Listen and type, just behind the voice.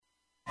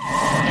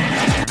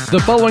The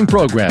following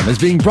program is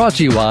being brought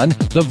to you on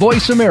the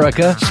Voice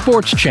America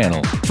Sports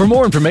Channel. For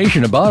more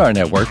information about our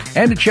network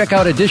and to check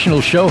out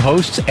additional show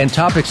hosts and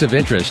topics of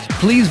interest,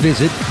 please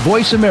visit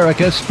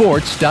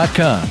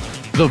voiceamericasports.com.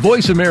 The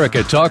Voice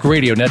America Talk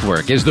Radio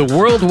Network is the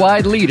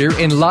worldwide leader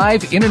in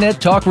live Internet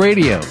talk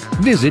radio.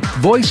 Visit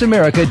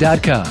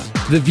voiceamerica.com.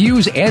 The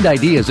views and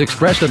ideas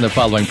expressed on the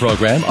following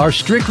program are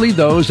strictly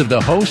those of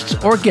the hosts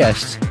or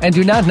guests and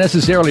do not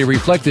necessarily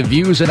reflect the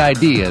views and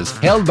ideas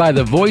held by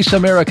the Voice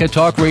America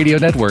Talk Radio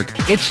Network,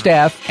 its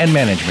staff, and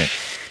management.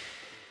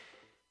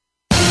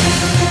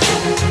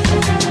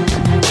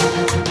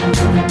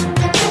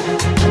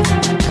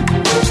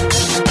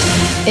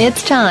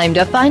 It's time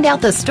to find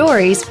out the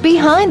stories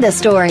behind the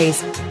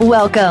stories.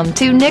 Welcome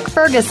to Nick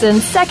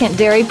Ferguson's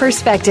Secondary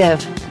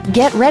Perspective.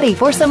 Get ready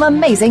for some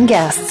amazing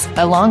guests,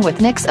 along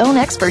with Nick's own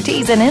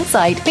expertise and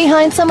insight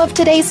behind some of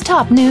today's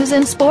top news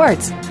in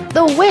sports.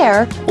 The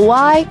where,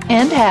 why,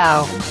 and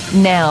how.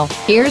 Now,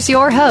 here's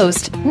your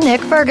host, Nick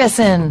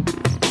Ferguson.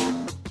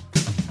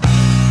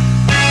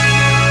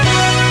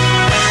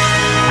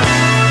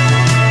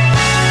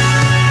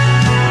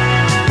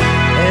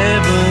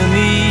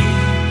 Ebony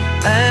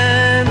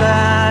and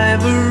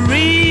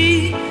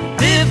ivory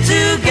live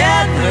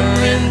together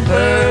in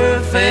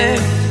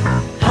perfect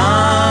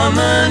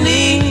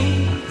harmony,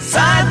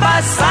 side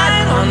by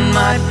side on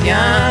my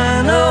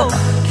piano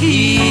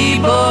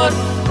keyboard.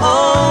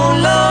 Oh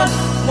Lord,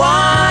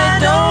 why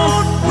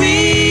don't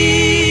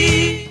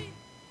we?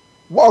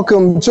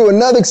 Welcome to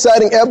another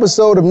exciting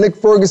episode of Nick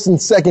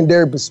Ferguson's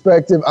Secondary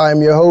Perspective. I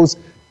am your host,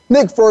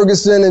 Nick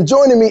Ferguson, and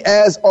joining me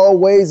as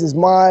always is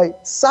my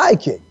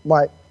sidekick,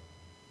 my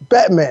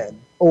Batman,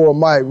 or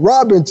my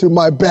Robin to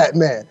my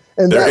Batman.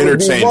 And they're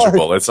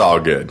interchangeable. It's all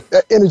good.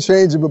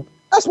 Interchangeable.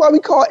 That's why we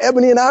call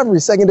Ebony and Ivory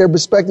Secondary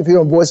Perspective here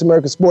on Voice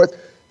America Sports.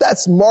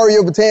 That's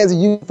Mario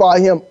Vitanza. You can follow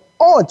him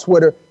on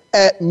Twitter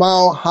at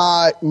Mile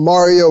High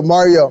Mario.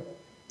 Mario,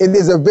 it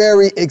is a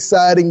very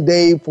exciting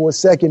day for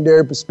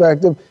Secondary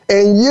Perspective.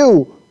 And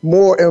you,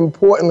 more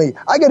importantly,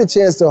 I get a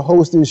chance to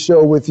host this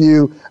show with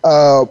you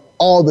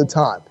all the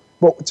time.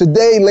 But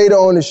today, later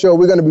on in the show,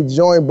 we're going to be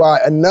joined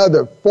by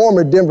another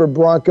former Denver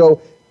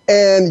Bronco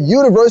and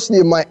University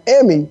of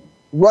Miami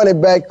running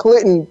back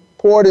Clinton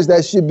Portis.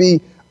 That should be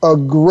a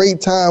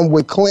great time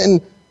with Clinton.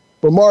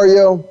 But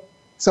Mario,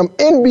 some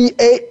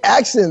NBA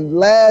action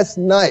last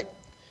night.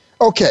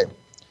 Okay,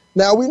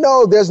 now we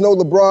know there's no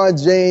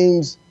LeBron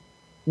James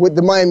with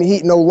the Miami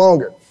Heat no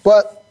longer,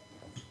 but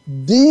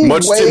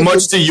much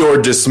to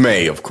your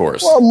dismay, of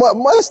course. Well,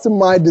 much to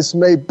my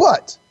dismay,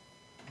 but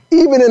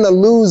even in a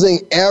losing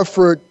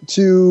effort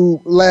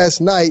to last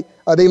night,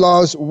 they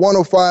lost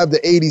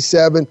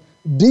 105-87.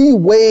 D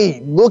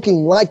Wade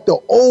looking like the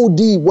old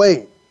D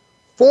Wade.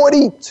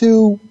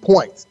 42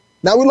 points.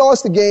 Now, we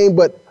lost the game,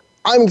 but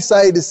I'm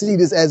excited to see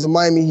this as a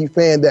Miami Heat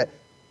fan that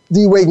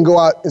D-Wade can go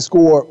out and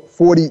score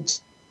 40.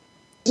 It's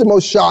the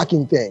most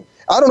shocking thing.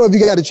 I don't know if you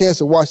got a chance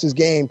to watch this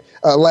game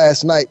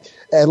last night.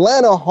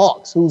 Atlanta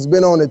Hawks, who's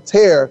been on a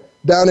tear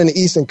down in the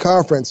Eastern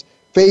Conference,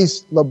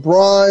 faced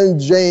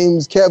LeBron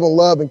James, Kevin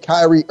Love, and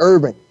Kyrie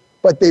Irving.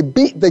 But they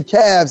beat the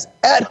Cavs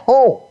at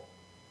home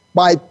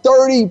by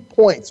 30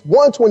 points,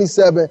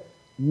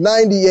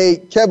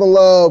 127-98. Kevin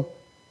Love,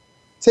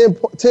 10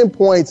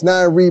 points,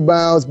 9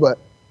 rebounds, but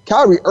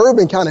Kyrie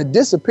Irving kind of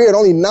disappeared,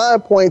 only 9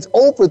 points,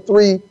 0 for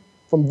 3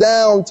 from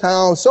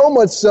downtown. So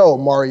much so,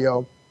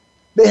 Mario,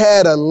 they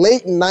had a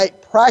late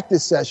night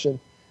practice session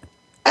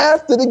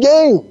after the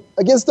game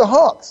against the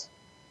Hawks.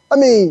 I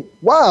mean,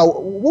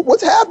 wow,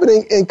 what's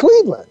happening in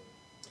Cleveland?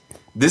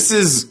 This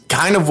is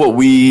kind of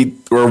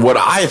what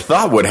I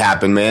thought would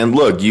happen, man.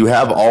 Look, you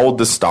have all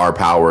the star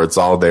power. It's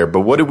all there. But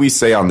what did we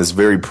say on this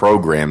very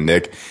program,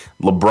 Nick?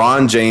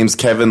 LeBron James,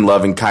 Kevin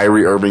Love, and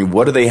Kyrie Irving,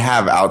 what do they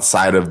have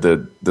outside of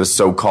the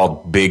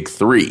so-called big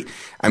three?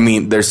 I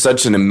mean, there's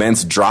such an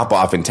immense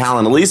drop-off in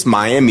talent. At least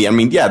Miami, I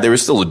mean, yeah, there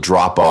was still a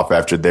drop-off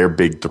after their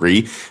big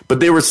three, but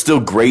they were still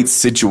great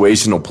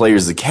situational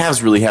players. The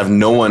Cavs really have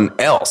no one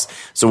else.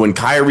 So when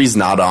Kyrie's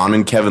not on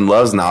and Kevin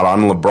Love's not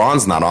on and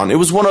LeBron's not on, it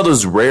was one of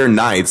those rare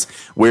nights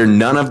where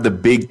none of the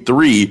big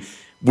three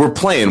were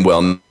playing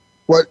well.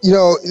 Well, you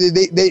know,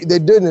 they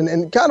didn't.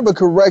 And kind of a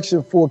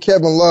correction for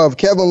Kevin Love.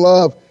 Kevin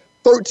Love,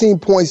 13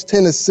 points,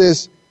 10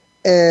 assists,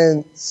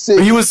 and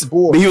 6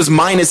 boards. He was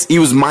minus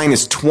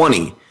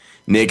 20.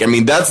 Nick, I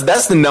mean,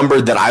 that's the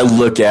number that I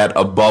look at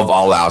above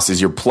all else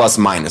is your plus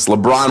minus.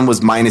 LeBron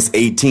was minus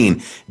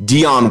 18.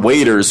 Dion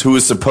Waiters, who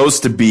was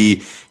supposed to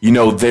be, you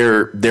know,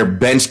 their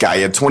bench guy,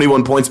 he had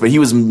 21 points, but he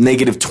was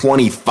negative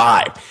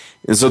 25.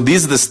 And so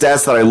these are the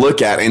stats that I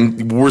look at,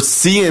 and we're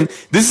seeing,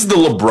 this is the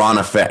LeBron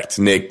effect,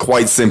 Nick,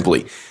 quite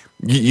simply.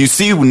 You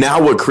see now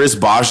what Chris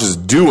Bosh is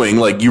doing.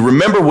 Like, you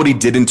remember what he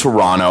did in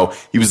Toronto.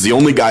 He was the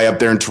only guy up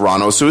there in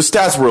Toronto, so his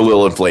stats were a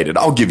little inflated.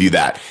 I'll give you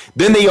that.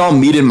 Then they all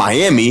meet in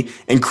Miami,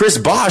 and Chris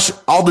Bosh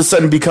all of a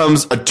sudden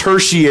becomes a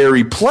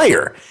tertiary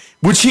player,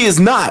 which he is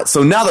not.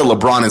 So now that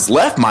LeBron has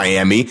left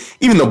Miami,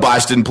 even though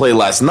Bosh didn't play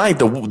last night,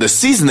 the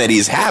season that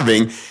he's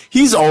having,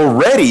 he's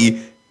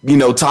already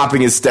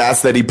topping his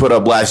stats that he put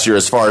up last year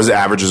as far as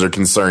averages are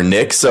concerned,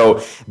 Nick. So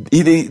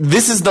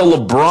this is the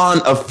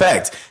LeBron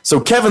effect. So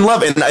Kevin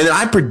Love, and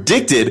I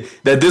predicted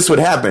that this would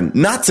happen.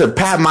 Not to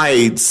pat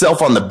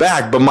myself on the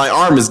back, but my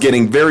arm is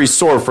getting very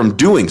sore from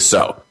doing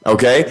so.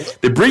 Okay?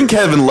 They bring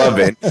Kevin Love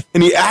in,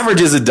 and he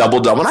averages a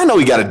double-double. And I know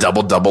he got a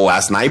double-double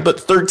last night, but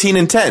 13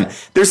 and 10.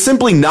 There's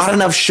simply not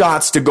enough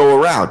shots to go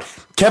around.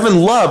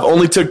 Kevin Love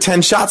only took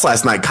 10 shots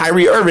last night.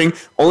 Kyrie Irving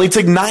only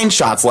took 9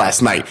 shots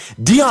last night.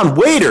 Dion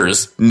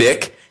Waiters,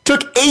 Nick,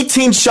 took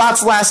 18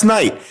 shots last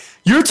night.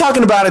 You're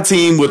talking about a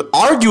team with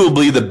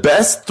arguably the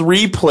best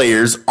 3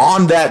 players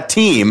on that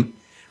team,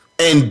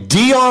 and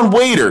Dion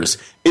Waiters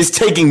is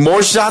taking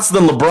more shots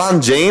than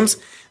LeBron James.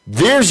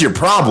 There's your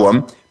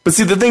problem. But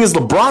see, the thing is,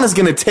 LeBron is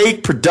going to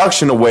take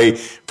production away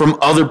from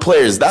other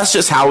players. That's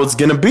just how it's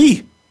going to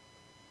be.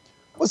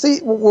 Well, see,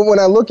 when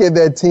I look at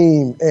that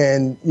team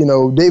and,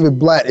 David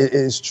Blatt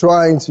is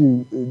trying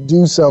to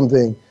do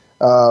something,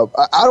 I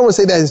don't want to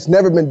say that it's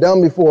never been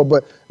done before,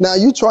 but now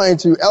you're trying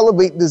to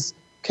elevate this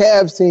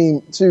Cavs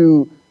team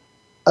to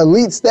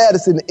elite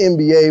status in the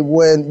NBA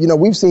when,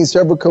 we've seen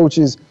several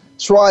coaches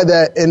try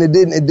that and it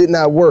did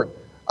not work.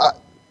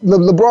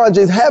 LeBron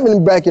James, having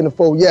him back in the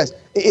fold, yes,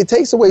 it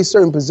takes away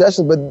certain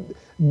possessions, but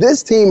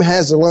this team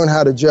has to learn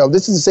how to gel.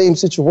 This is the same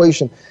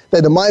situation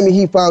that the Miami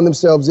Heat found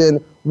themselves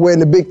in when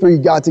the Big Three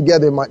got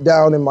together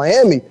down in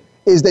Miami,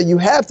 is that you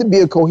have to be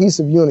a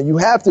cohesive unit. You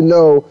have to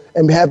know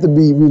and have to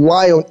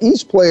rely on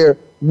each player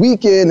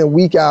week in and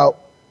week out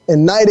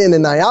and night in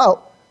and night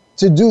out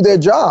to do their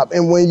job.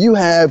 And when you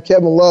have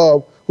Kevin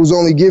Love, who's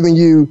only giving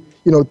you,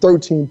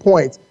 13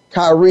 points,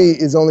 Kyrie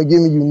is only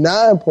giving you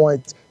 9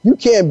 points, you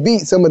can't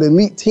beat some of the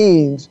elite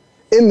teams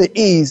in the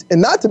East.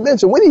 And not to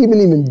mention, we didn't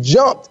even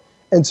jumped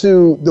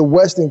into the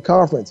Western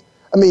Conference.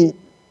 I mean,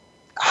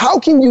 how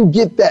can you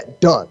get that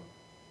done?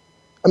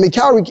 I mean,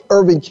 Kyrie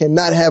Irving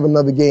cannot have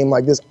another game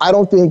like this. I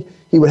don't think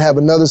he would have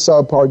another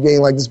subpar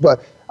game like this.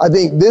 But I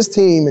think this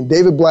team and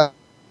David Blatt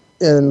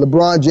and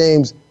LeBron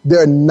James,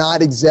 they're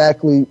not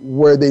exactly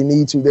where they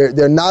need to.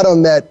 They're not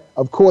on that.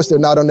 Of course, they're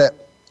not on that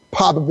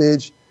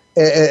Popovich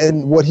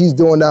and what he's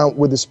doing now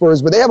with the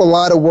Spurs. But they have a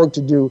lot of work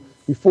to do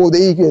before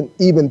they can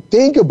even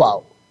think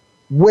about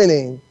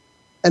winning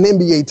an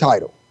NBA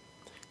title.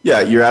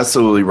 Yeah, you're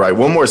absolutely right.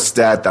 One more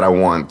stat that I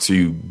want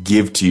to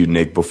give to you,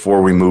 Nick,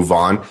 before we move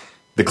on.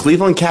 The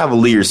Cleveland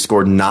Cavaliers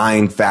scored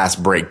 9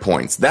 fast break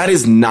points. That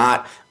is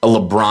not a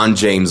LeBron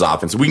James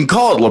offense. We can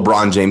call it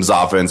LeBron James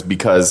offense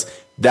because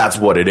that's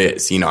what it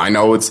is. I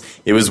know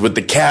it was with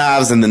the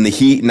Cavs and then the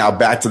Heat, now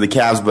back to the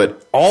Cavs,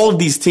 but all of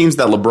these teams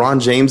that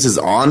LeBron James is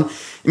on,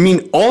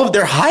 all of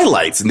their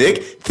highlights,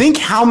 Nick, think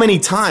how many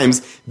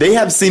times they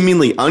have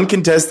seemingly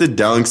uncontested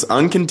dunks,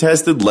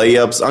 uncontested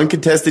layups,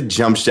 uncontested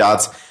jump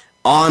shots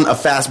on a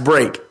fast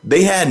break.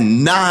 They had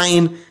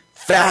 9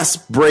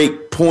 fast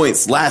break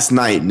points last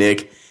night,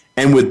 Nick.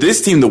 And with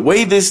this team, the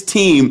way this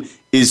team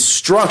is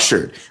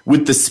structured,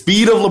 with the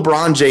speed of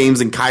LeBron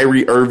James and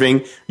Kyrie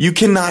Irving, you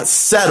cannot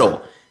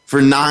settle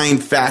for 9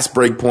 fast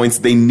break points.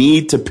 They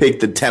need to pick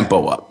the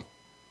tempo up.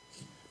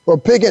 Well,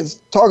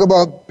 talk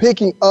about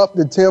picking up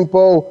the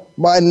tempo.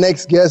 My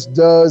next guest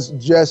does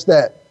just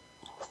that.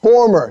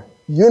 Former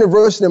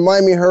University of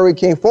Miami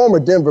Hurricane, former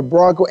Denver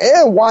Bronco,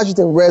 and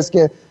Washington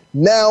Redskin,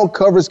 now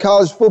covers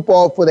college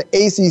football for the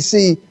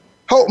ACC.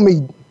 Help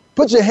me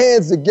put your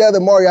hands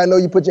together, Mario. I know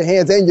you put your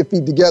hands and your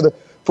feet together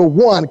for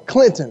one,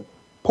 Clinton.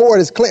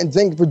 Portis. Clinton,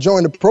 thank you for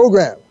joining the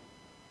program.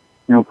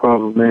 No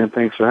problem, man.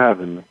 Thanks for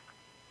having me.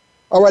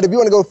 All right, if you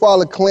want to go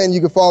follow Clinton,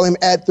 you can follow him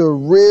at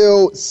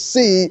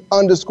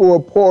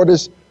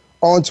 @TheRealC_Portis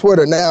on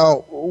Twitter.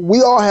 Now,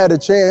 we all had a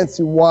chance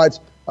to watch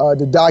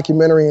the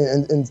documentary,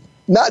 and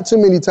not too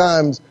many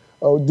times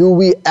do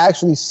we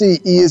actually see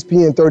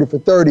ESPN 30 for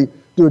 30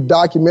 do a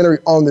documentary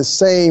on the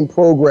same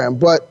program,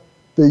 but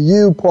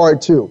TheU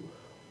Part II.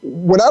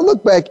 When I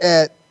look back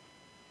at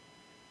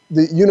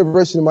the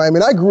University of Miami,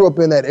 and I grew up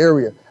in that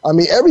area. I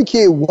mean, every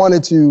kid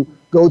wanted to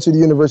go to the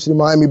University of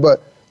Miami,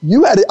 but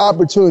you had the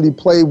opportunity to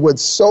play with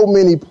so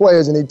many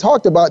players, and they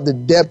talked about the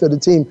depth of the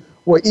team,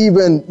 where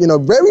even,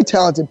 very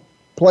talented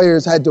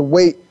players had to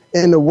wait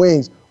in the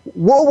wings.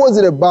 What was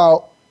it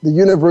about the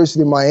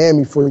University of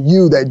Miami for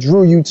you that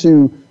drew you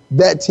to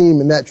that team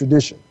and that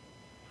tradition?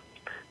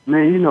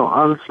 Man,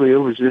 honestly, it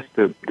was just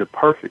the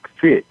perfect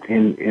fit,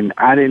 and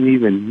I didn't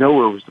even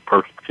know it was the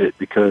perfect fit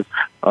because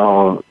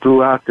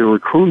throughout the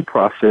recruiting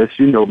process,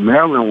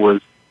 Maryland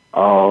was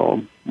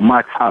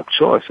my top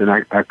choice, and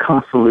I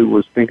constantly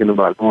was thinking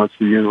about going to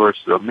the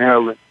University of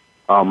Maryland.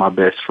 My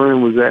best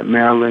friend was at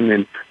Maryland,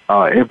 and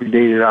every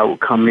day that I would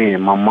come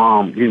in, my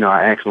mom,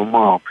 I asked my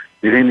mom,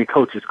 did any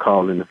coaches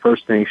call? And the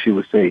first thing she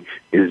would say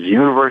is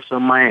University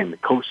of Miami.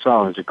 Coach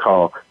Solinger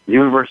call.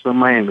 University of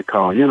Miami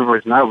call.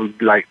 University. And I would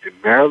be like, did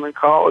Maryland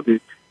call? Did,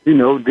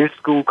 this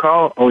school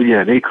call? Oh,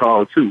 yeah, they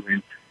called too.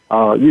 And,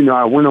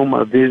 I went on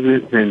my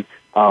visits, and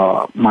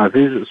my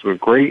visits were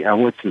great. I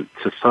went to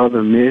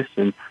Southern Miss,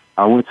 and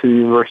I went to the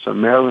University of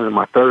Maryland, and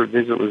my third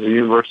visit was the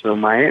University of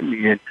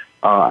Miami. And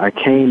I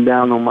came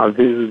down on my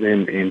visit,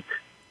 and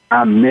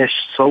I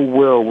meshed so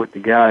well with the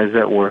guys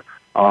that were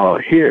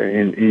here.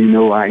 And, you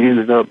know, I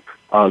ended up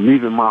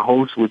leaving my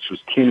host, which was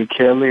Kenny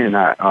Kelly, and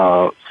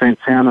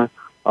Santana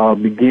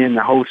began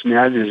to host me.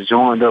 I just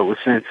joined up with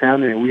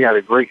Santana, and we had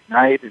a great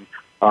night and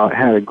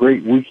had a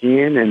great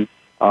weekend. And,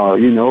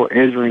 you know,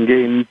 Ezra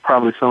gave me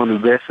probably some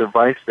of the best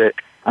advice that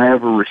I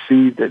ever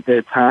received at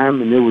that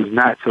time, and it was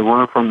not to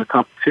run from the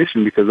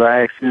competition, because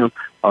I asked him,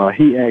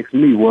 he asked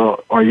me,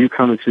 well, are you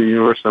coming to the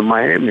University of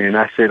Miami? And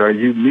I said, are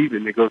you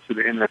leaving to go to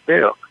the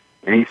NFL?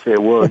 And he said,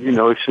 well, you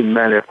know, it shouldn't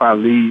matter if I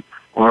leave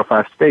or if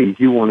I stay.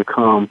 You want to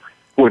come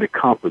for the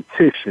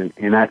competition.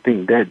 And I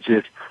think that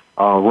just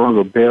rung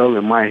a bell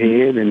in my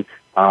head. And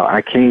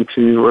I came to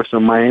the University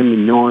of Miami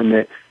knowing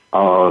that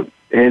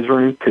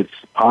Ezra could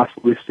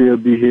possibly still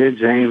be here,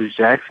 James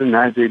Jackson,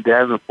 Najee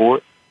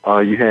Davenport.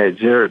 You had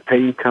Jared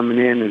Payton coming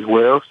in as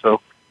well. So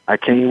I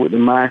came with the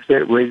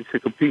mindset ready to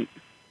compete.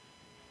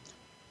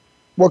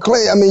 Well,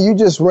 Clay, I mean, you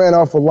just ran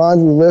off a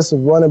laundry list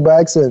of running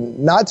backs, and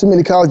not too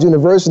many college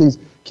universities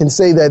can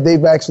say that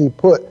they've actually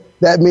put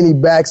that many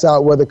backs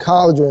out, whether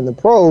college or in the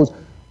pros.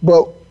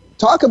 But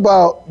talk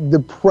about the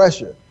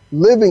pressure,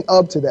 living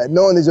up to that,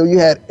 knowing as though you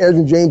had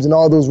Edgerrin James and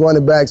all those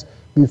running backs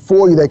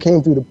before you that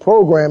came through the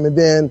program, and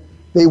then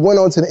they went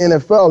on to the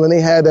NFL and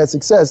they had that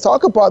success.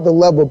 Talk about the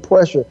level of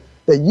pressure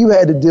that you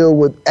had to deal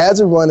with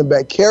as a running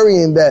back,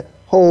 carrying that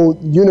whole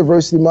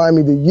University of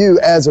Miami, TheU,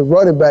 as a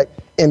running back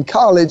in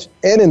college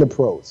and in the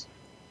pros.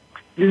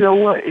 You know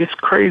what? It's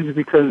crazy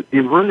because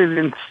it really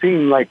didn't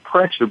seem like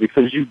pressure,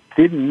 because you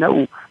didn't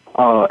know.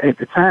 At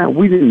the time,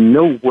 we didn't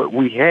know what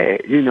we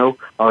had. You know,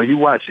 you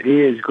watch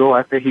Edge go.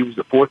 I think he was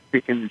the 4th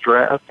pick in the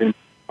draft, and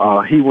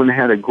he wouldn't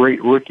have had a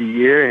great rookie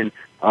year. And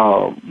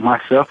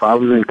myself, I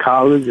was in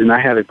college, and I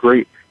had a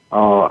great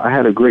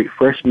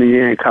freshman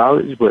year in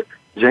college. But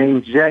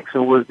James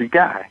Jackson was the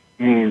guy,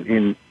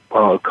 and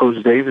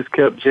Coach Davis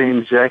kept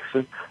James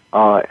Jackson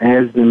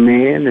as the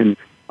man. And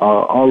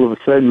all of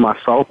a sudden, my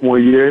sophomore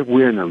year,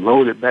 we're in a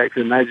loaded back.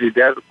 And Najee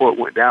Davenport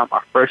went down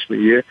my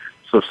freshman year.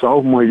 So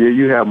sophomore year,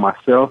 you have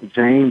myself,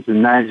 James,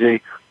 and Najee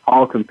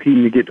all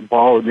competing to get the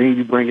ball. Then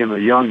you bring in a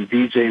young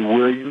DJ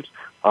Williams.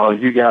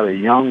 You got a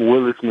young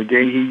Willis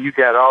McGahee. You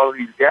got all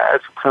these guys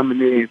coming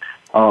in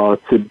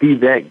to be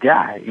that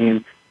guy.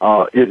 And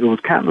it was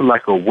kind of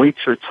like a wait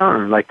your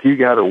turn. Like you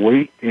got to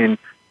wait, and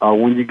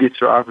when you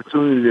get your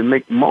opportunity to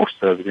make the most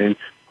of it. And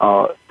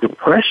the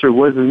pressure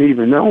wasn't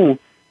even on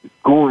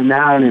going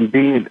out and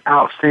being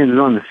outstanding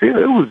on the field.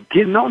 It was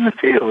getting on the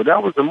field.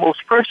 That was the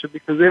most pressure,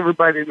 because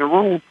everybody in the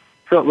room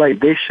felt like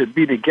they should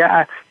be the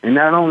guy, and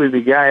not only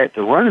the guy at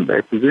the running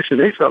back position,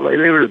 they felt like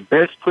they were the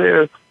best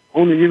player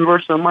on the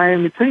University of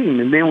Miami team.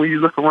 And then when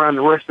you look around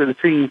the rest of the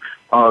team,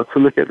 to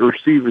look at the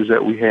receivers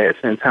that we had,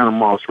 Santana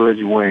Moss,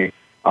 Reggie Wayne,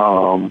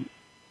 Bubba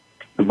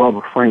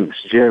Franks,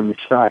 Jeremy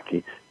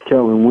Shockey,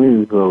 Kellen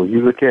Winslow,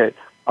 you look at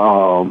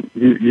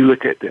you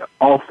look at the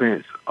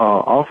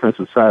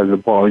offensive side of the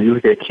ball. You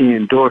look at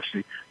Ken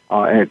Dorsey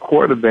at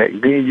quarterback.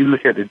 Then you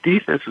look at the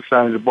defensive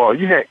side of the ball.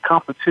 You had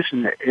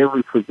competition at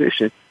every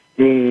position.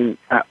 And,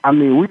 I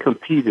mean, we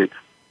competed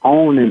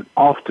on and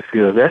off the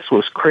field. That's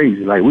what's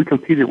crazy. Like, we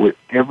competed with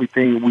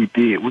everything we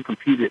did. We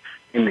competed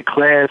in the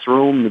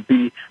classroom to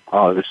be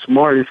the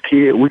smartest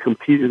kid. We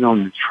competed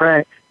on the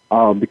track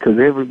because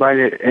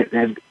everybody at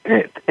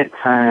that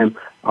time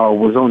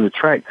was on the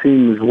track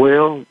team as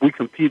well. We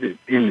competed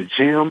in the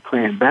gym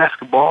playing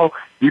basketball.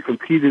 You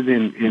competed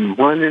in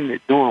running and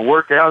doing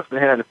workouts to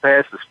have the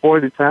fastest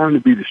 40 time,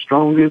 to be the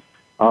strongest,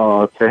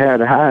 to have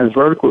the highest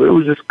vertical. It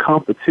was just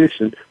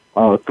competition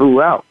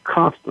throughout,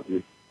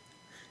 constantly.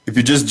 If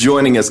you're just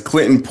joining us,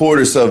 Clinton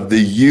Portis of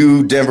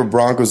TheU, Denver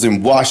Broncos,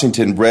 and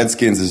Washington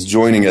Redskins is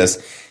joining us.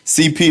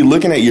 CP,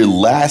 looking at your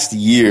last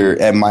year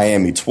at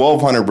Miami,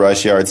 1,200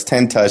 rush yards,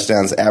 10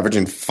 touchdowns,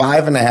 averaging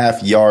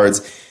 5.5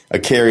 yards a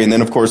carry. And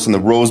then, of course, in the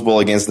Rose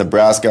Bowl against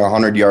Nebraska, a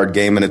 100-yard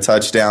game and a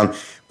touchdown.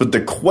 But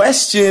the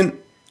question,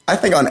 I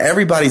think, on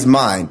everybody's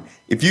mind,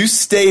 if you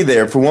stay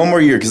there for one more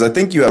year, because I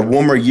think you had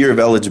one more year of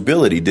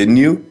eligibility, didn't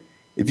you?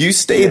 If you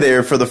stay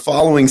there for the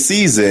following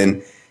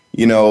season,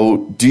 you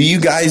know, do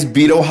you guys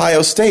beat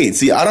Ohio State?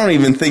 See, I don't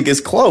even think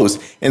it's close.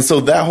 And so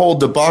that whole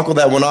debacle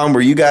that went on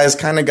where you guys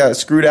kind of got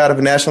screwed out of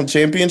a national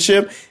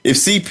championship, if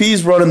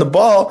CP's running the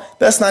ball,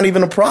 that's not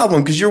even a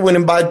problem because you're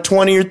winning by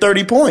 20 or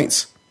 30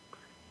 points.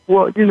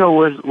 Well, you know,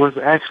 what's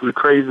actually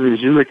crazy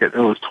is you look at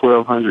those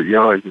 1,200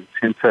 yards and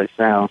 10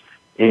 touchdowns,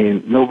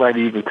 and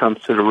nobody even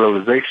comes to the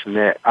realization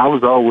that I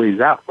was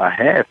always out by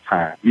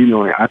halftime. You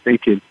know, I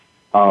think in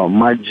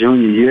my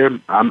junior year,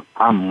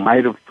 I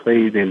might have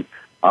played in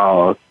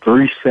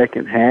 3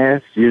 second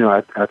halves. You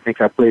know, I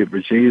think I played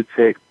Virginia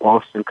Tech,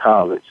 Boston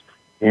College,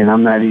 and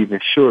I'm not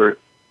even sure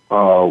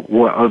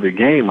what other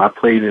game I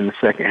played in the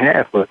second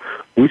half, but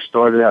we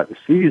started out the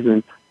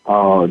season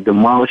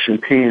demolishing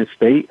Penn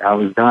State. I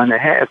was done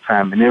at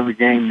halftime, and every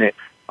game that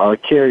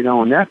carried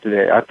on after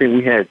that, I think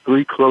we had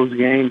 3 close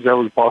games. That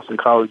was Boston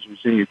College,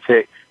 Virginia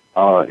Tech,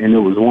 and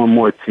there was one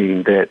more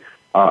team that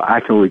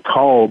I can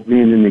recall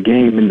being in the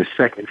game in the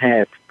second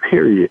half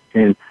period.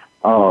 And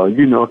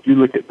if you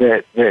look at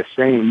that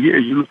same year,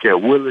 you look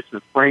at Willis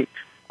and Frank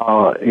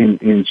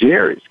and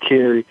Jared's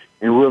carry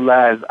and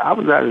realize I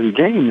was out of the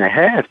game at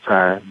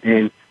halftime.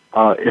 And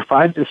if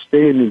I just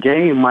stayed in the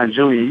game my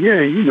junior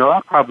year,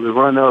 I probably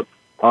run up,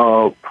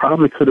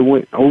 probably could have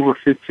went over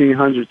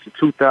 1,500 to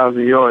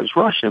 2,000 yards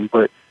rushing.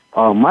 But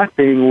my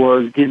thing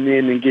was getting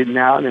in and getting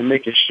out and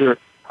making sure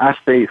I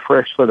stayed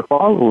fresh for the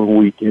following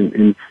week.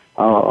 And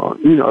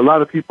a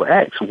lot of people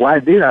ask, why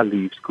did I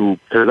leave school?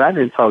 Because I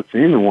didn't talk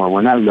to anyone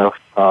when I left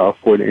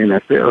for the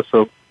NFL.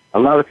 So a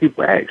lot of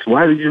people ask,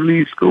 why did you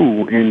leave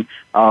school? And,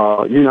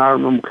 I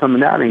remember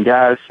coming out and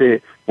guys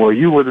said, well,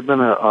 you would have been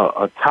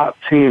a top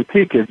 10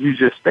 pick if you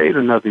just stayed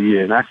another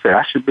year. And I said,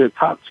 I should be a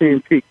top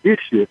 10 pick this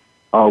year.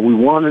 We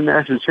won the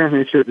national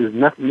championship. There's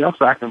nothing else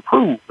I can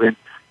prove. And,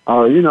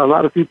 a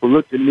lot of people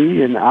looked at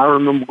me, and I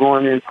remember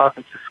going in and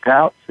talking to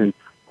scouts and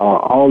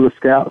all the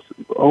scouts,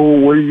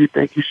 where do you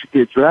think you should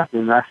get drafted?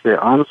 And I said,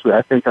 honestly,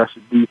 I think I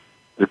should be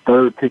the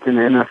third pick in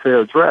the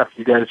NFL draft.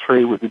 You got to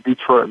trade with the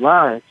Detroit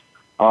Lions,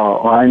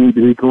 or I need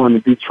to be going to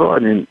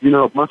Detroit. And,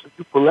 a bunch of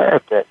people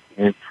laughed at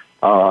me. And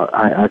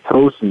I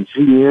told some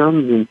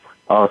GMs and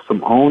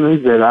some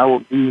owners that I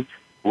would be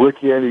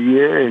rookie of the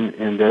year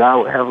and that I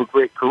would have a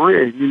great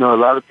career. A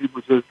lot of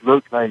people just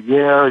looked like,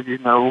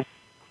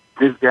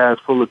 this guy's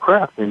full of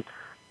crap. And,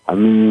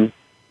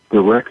 the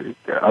record,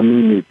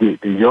 the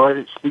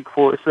yardage speak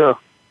for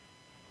itself.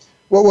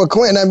 Well,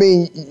 Clinton,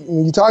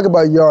 when you talk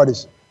about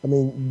yardage,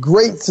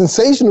 great,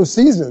 sensational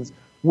seasons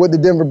with the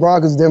Denver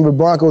Broncos. Denver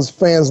Broncos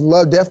fans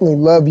definitely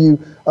love you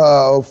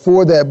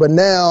for that. But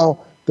now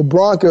the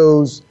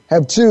Broncos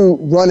have two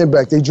running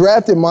backs. They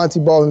drafted Monty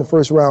Ball in the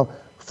first round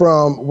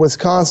from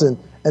Wisconsin,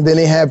 and then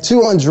they have two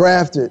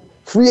undrafted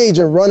free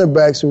agent running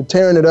backs who are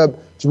tearing it up,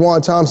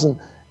 Juwan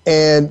Thompson,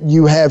 and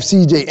you have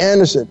C.J.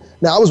 Anderson.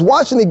 Now, I was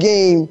watching the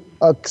game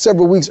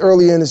several weeks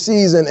earlier in the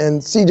season,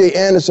 and C.J.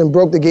 Anderson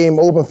broke the game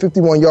open,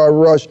 51-yard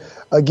rush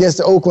against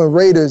the Oakland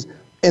Raiders.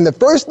 And the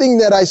first thing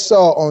that I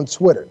saw on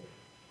Twitter,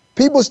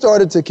 people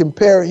started to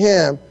compare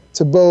him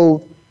to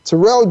both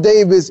Terrell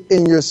Davis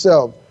and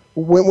yourself.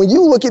 When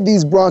you look at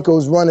these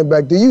Broncos running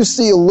back, do you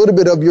see a little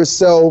bit of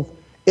yourself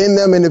in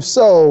them? And if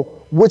so,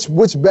 which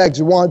back,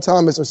 Juwan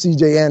Thomas or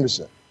C.J.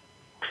 Anderson?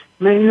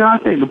 Man, I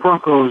think the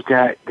Broncos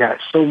got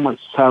so much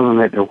talent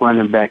at the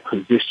running back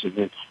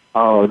position.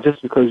 And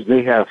just because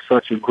they have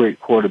such a great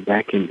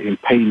quarterback in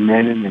Peyton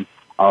Manning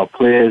and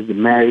players, the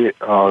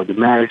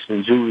Marius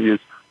and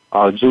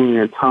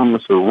Julian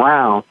Thomas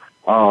around,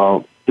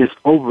 it's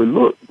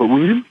overlooked. But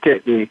when you look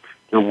at the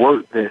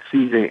work that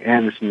C.J.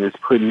 Anderson is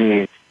putting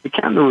in, it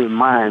kind of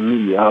reminds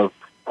me of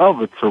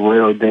a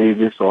Terrell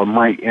Davis or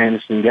Mike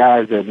Anderson,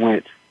 guys that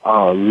went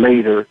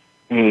later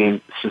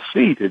and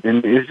succeeded.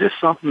 And it's just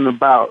something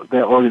about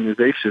that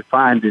organization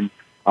finding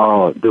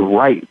the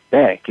right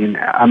back. And,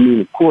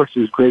 of course,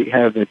 it's great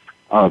having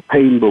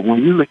Peyton, but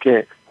when you look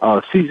at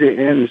C.J.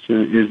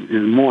 Anderson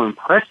is more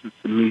impressive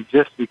to me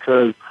just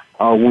because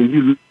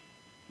when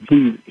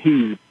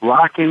he's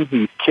blocking,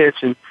 he's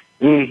catching,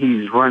 and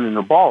he's running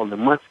the ball.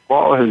 And Muncie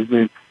Ball has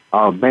been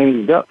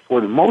banged up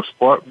for the most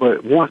part,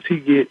 but once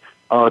he get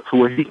to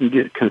where he can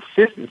get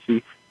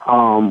consistency,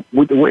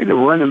 with the way the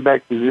running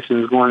back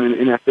position is going in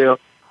the NFL,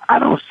 I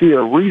don't see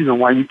a reason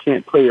why you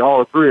can't play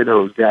all three of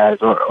those guys,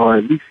 or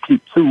at least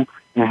keep two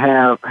and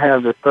have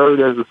the third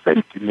as a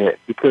safety net,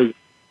 because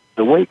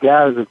the way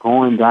guys are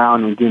going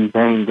down and getting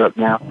banged up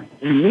now,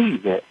 you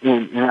need that.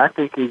 And I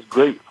think it's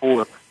great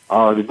for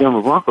the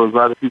Denver Broncos. A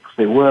lot of people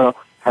say, well,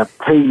 have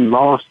Peyton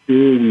lost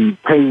it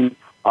and Peyton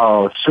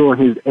showing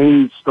his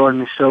age,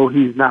 starting to show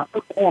he's not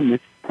performing.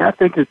 And I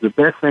think it's the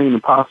best thing to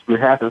possibly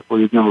happen for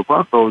the Denver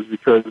Broncos,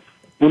 because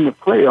in the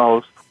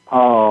playoffs,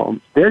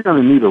 they're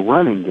going to need a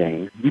running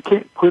game. You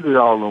can't put it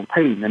all on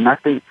Peyton. And I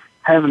think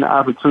having the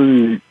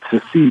opportunity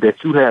to see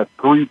that you have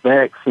three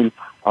backs and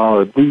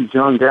these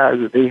young guys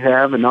that they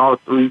have, and all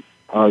three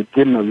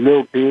getting a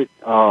little bit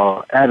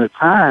at a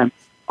time,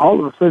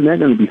 all of a sudden they're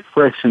going to be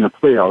fresh in the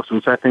playoffs,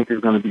 which I think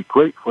is going to be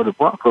great for the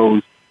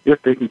Broncos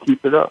if they can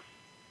keep it up.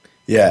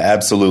 Yeah,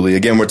 absolutely.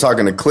 Again, we're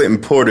talking to Clinton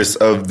Portis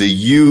of the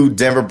U,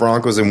 Denver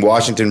Broncos, and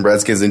Washington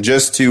Redskins. And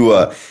just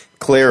to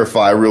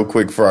clarify real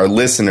quick for our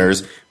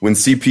listeners, when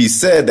CP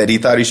said that he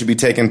thought he should be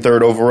taken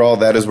third overall,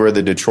 that is where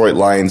the Detroit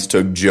Lions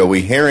took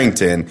Joey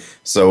Harrington.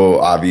 So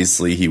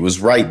obviously he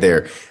was right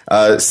there.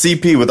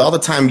 CP, with all the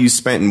time you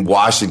spent in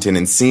Washington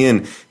and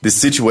seeing the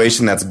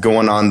situation that's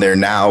going on there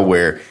now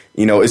where,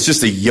 it's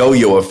just a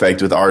yo-yo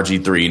effect with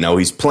RG3.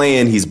 He's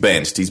playing, he's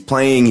benched. He's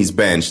playing, he's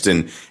benched.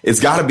 And it's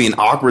got to be an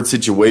awkward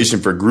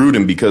situation for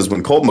Gruden, because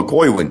when Colt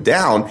McCoy went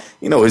down,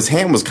 his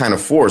hand was kind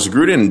of forced.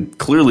 Gruden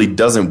clearly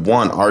doesn't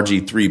want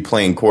RG3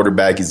 playing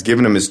quarterback. He's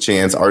given him his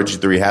chance.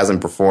 RG3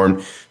 hasn't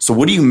performed. So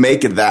what do you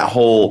make of that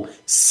whole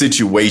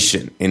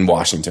situation in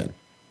Washington?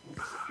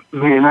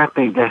 Man, I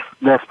think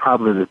that's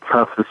probably the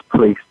toughest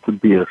place to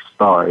be a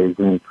star, is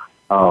in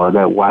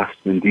that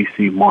Washington,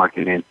 D.C.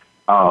 market. And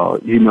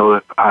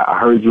if I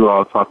heard you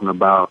all talking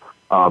about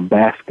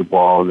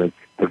basketball, and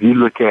if you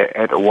look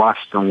at the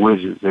Washington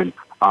Wizards, and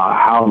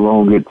how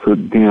long it took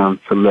them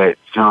to let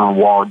John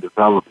Wall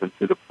develop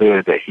into the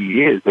player that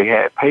he is. They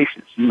had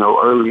patience.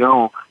 Early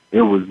on,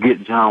 it was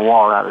get John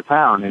Wall out of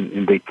town,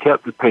 and they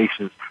kept the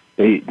patience.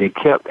 They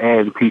kept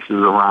adding pieces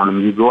around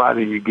him. You go out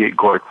and you get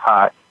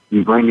Gortat,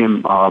 you bring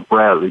in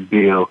Bradley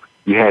Beal.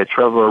 You had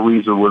Trevor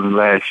Ariza with him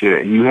last year,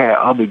 and you had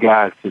other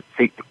guys to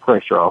take the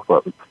pressure off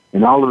of him.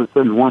 And all of a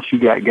sudden, once you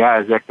got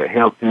guys that could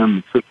help him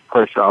and took the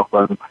pressure off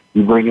of him,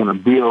 you bring in a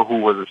Beal who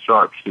was a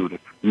sharpshooter.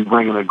 You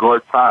bring in a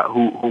Gortat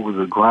who was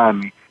a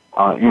grimy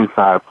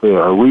inside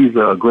player.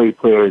 Ariza, a great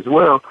player as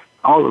well.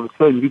 All of a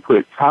sudden, you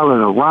put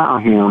talent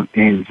around him,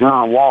 and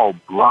John Wall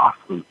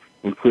blossomed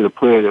into the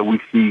player that we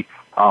see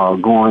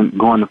going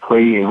to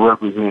play and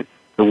represent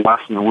the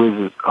Washington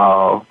Wizards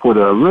for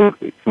the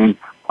Olympics. And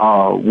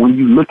when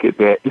you look at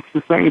that, it's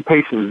the same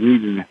patience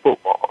needed in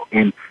football.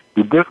 And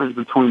the difference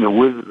between the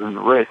Wizards and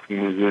the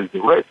Redskins is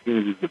the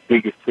Redskins is the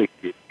biggest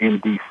ticket in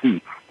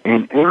D.C.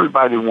 And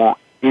everybody wants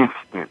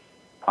instant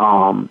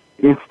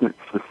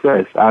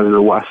success out of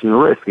the Washington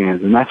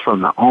Redskins, and that's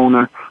from the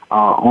owner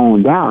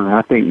on down. And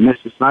I think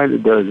Mr. Snyder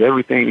does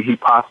everything he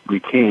possibly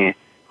can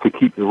to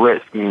keep the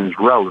Redskins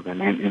relevant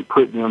and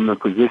put them in a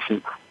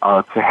position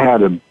to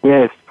have the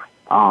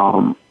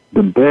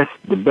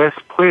best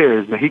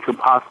players that he could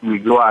possibly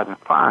go out and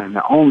find.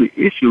 The only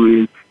issue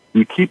is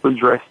you keep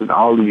addressing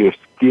all of your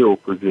skill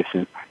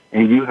positions,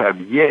 and you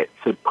have yet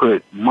to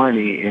put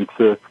money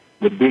into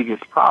the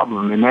biggest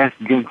problem, and that's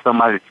getting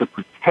somebody to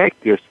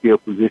protect their skill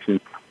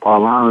positions or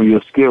allowing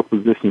your skill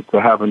positions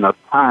to have enough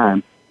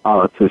time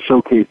to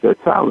showcase their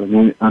talent.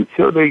 And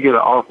until they get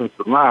an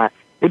offensive line,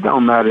 it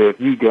don't matter if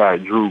you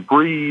got Drew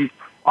Brees,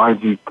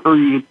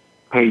 RG3,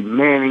 Peyton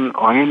Manning,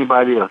 or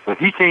anybody else. If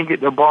he can't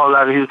get the ball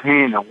out of his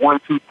hand in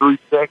 1, 2, 3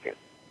 seconds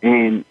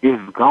and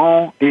it's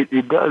gone,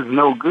 it does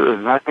no good.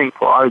 And I think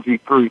for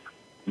RG3,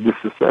 the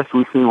success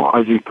we've seen with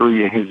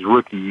RG3 in his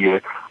rookie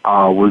year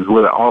was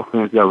with an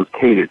offense that was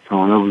catered to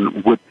him. It was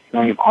with the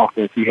same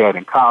offense he had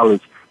in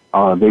college.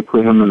 They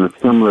put him in a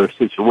similar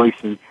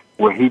situation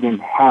where he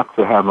didn't have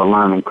to have a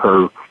learning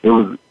curve.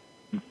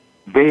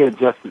 They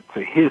adjusted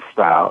to his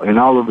style, and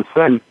all of a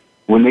sudden,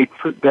 when they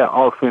took that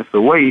offense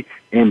away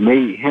and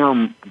made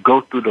him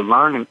go through the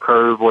learning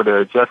curve or the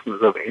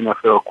adjustments of an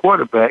NFL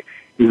quarterback,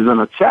 he's in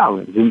a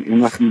challenge.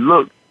 And if you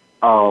look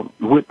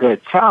with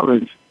that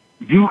challenge,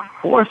 you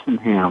forcing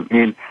him,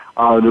 and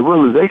the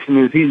realization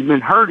is he's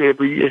been hurt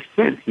every year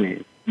since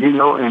then.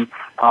 And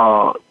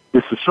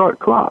it's a short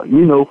clock.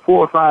 4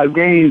 or 5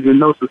 games and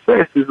no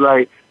success is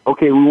like,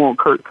 okay, we want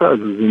Kirk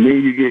Cousins, and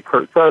then you get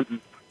Kirk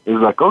Cousins. It's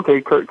like,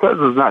 okay, Kirk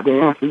Cousins is not the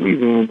answer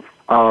either. And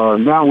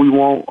now we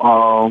want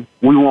Colt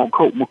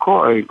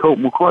McCoy, and Colt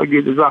McCoy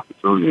gets his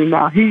opportunity, and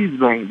now he's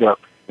banged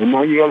up, and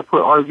now you got to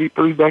put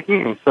RG3 back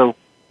in. So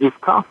it's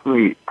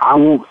constantly, I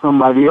want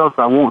somebody else.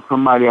 I want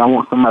somebody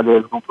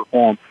that's going to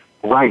perform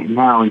right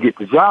now and get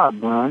the job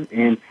done.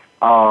 And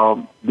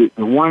the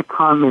one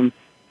common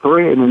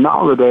thread in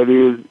all of that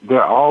is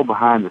they're all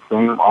behind the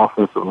same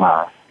offensive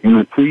line. And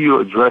until you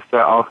address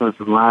that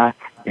offensive line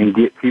and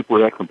get people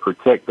that can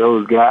protect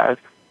those guys,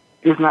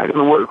 it's not going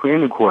to work for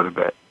any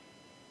quarterback.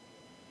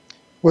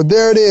 Well,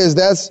 there it is.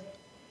 That's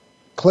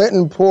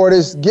Clinton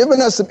Portis giving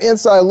us some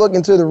inside look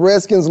into the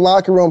Redskins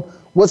locker room,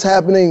 what's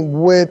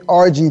happening with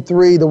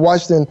RG3, the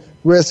Washington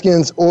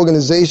Redskins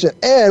organization,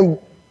 and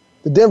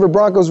the Denver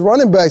Broncos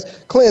running backs.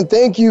 Clinton,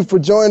 thank you for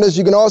joining us.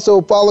 You can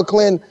also follow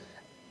Clinton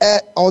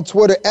on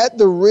Twitter at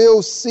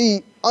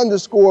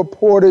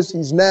 @TheRealC_Portis.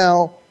 He's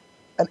now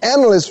an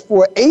analyst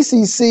for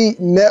ACC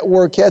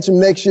Network. Catch him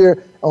next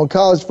year on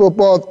college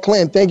football.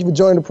 Clinton, thank you for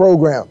joining the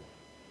program.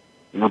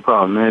 No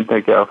problem, man.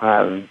 Thank y'all for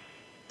having me.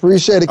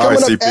 Appreciate it.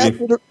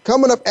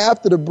 Coming up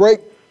after the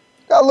break,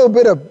 got a little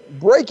bit of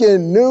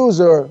breaking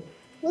news, or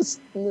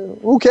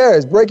who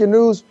cares? Breaking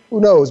news, who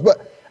knows?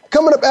 But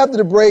coming up after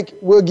the break,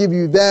 we'll give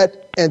you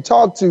that and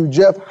talk to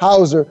Jeff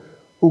Hauser,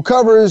 who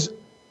covers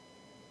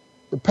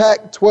the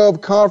Pac-12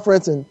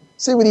 conference, and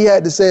see what he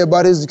had to say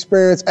about his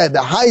experience at the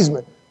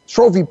Heisman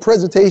Trophy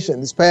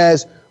presentation this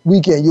past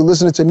weekend. You're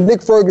listening to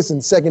Nick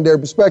Ferguson's Secondary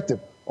Perspective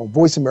on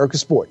Voice America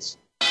Sports.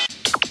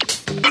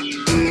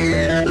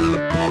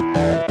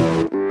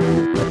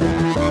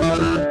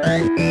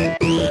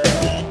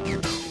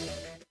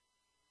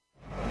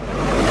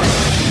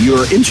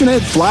 Your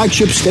internet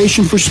flagship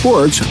station for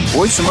sports,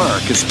 Voice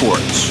America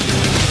Sports.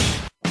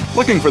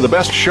 Looking for the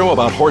best show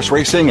about horse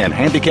racing and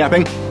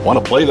handicapping? Want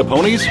to play the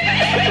ponies?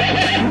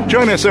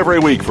 Join us every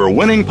week for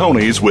Winning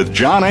Ponies with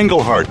John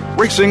Englehart,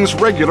 racing's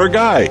regular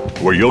guy,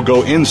 where you'll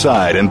go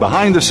inside and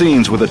behind the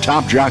scenes with the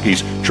top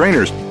jockeys,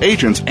 trainers,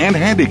 agents, and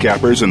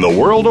handicappers in the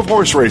world of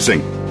horse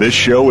racing. This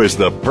show is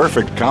the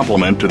perfect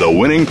complement to the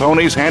Winning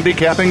Ponies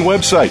handicapping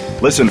website.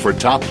 Listen for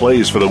top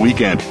plays for the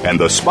weekend and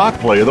the spot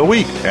play of the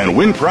week, and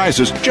win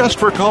prizes just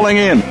for calling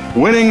in.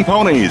 Winning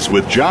Ponies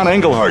with John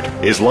Englehart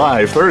is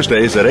live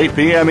Thursdays at 8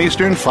 p.m.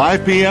 Eastern,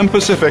 5 p.m.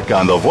 Pacific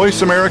on the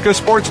Voice America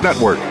Sports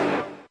Network.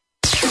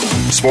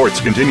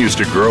 sports continues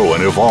to grow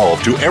and evolve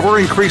to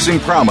ever-increasing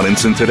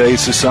prominence in today's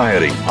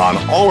society. On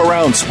All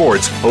Around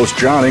Sports, host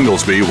John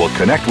Inglesby will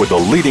connect with the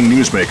leading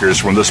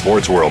newsmakers from the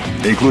sports world,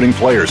 including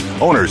players,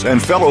 owners,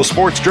 and fellow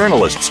sports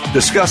journalists,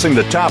 discussing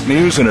the top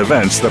news and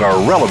events that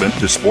are relevant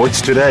to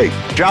sports today.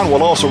 John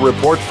will also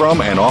report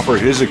from and offer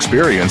his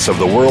experience of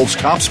the world's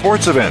top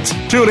sports events.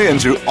 Tune in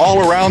to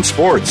All Around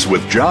Sports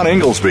with John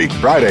Inglesby,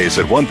 Fridays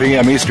at 1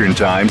 p.m. Eastern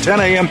Time, 10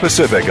 a.m.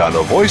 Pacific on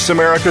the Voice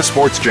America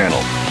Sports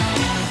Channel.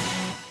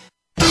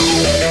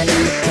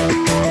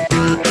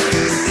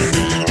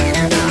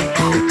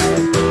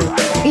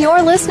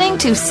 You're listening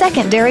to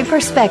Secondary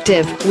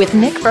Perspective with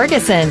Nick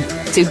Ferguson.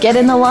 To get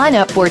in the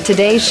lineup for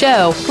today's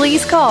show,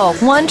 please call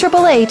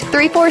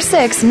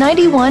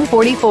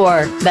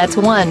 1-888-346-9144. That's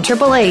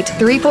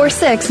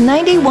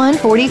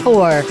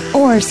 1-888-346-9144.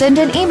 Or send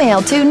an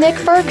email to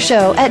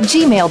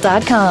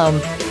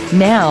nickfergshow@gmail.com.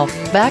 Now,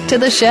 back to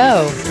the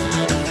show.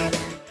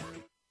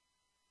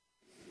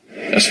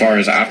 As far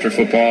as after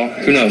football,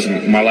 who knows?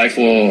 My life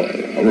will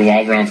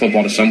revolve around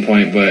football to some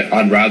point, but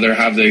I'd rather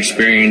have the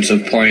experience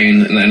of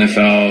playing in the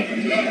NFL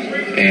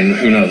and,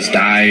 who knows,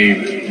 die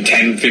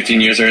 10, 15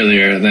 years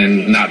earlier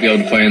than not be able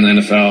to play in the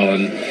NFL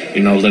and,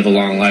 live a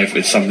long life.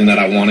 It's something that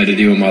I wanted to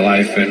do in my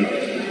life, and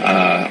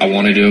I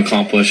wanted to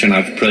accomplish, and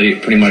I've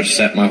pretty much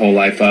set my whole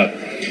life up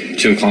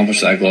to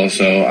accomplish that goal.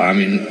 So, I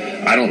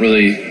don't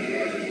really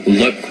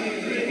look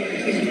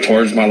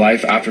towards my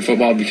life after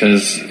football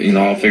because,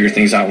 I'll figure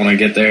things out when I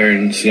get there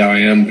and see how I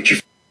am. But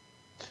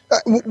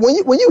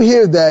when you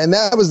hear that, and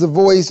that was the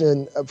voice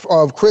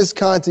of Chris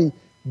Conte,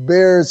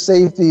 Bears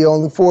safety,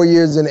 only 4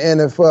 years in the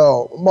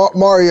NFL.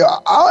 Mario,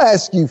 I'll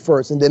ask you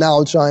first, and then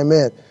I'll chime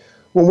in.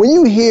 When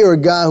you hear a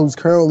guy who's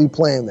currently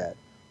playing that,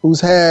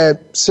 who's had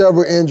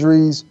several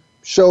injuries,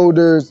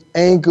 shoulders,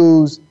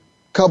 ankles,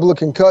 couple of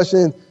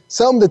concussions,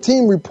 some of the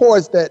team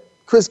reports that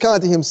Chris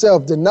Conte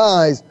himself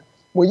denies.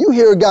 When you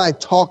hear a guy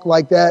talk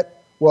like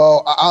that,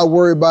 well, I'll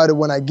worry about it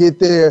when I get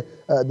there.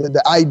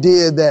 The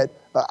idea that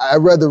I'd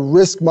rather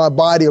risk my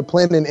body or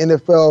playing in the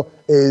NFL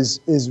is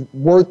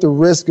worth the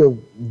risk of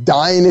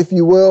dying, if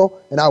you will,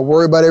 and I'll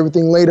worry about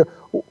everything later.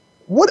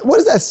 What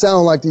does that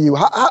sound like to you?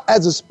 How,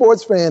 as a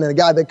sports fan and a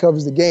guy that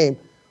covers the game,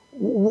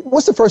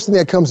 what's the first thing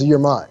that comes to your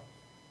mind?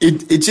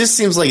 It just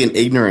seems like an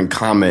ignorant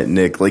comment,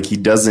 Nick, like he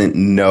doesn't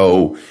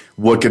know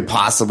what could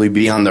possibly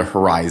be on the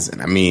horizon.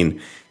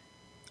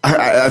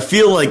 I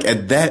feel like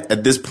at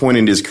this point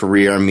in his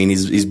career,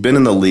 he's been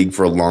in the league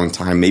for a long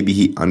time. Maybe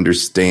he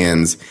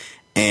understands,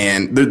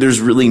 and there's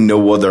really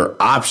no other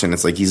option.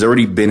 It's like he's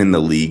already been in the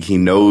league. He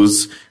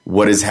knows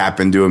what has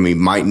happened to him. He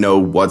might know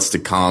what's to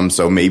come,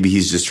 so maybe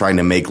he's just trying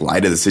to make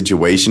light of the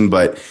situation.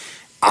 But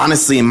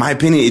honestly, in my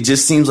opinion, it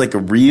just seems like a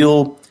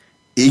real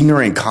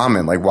ignorant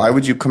comment. Like, why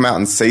would you come out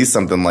and say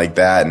something like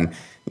that? And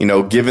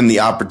given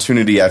the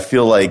opportunity, I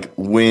feel like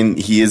when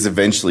he is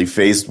eventually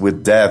faced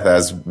with death,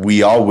 as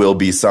we all will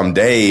be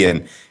someday,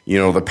 and,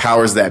 the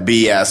powers that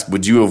be ask,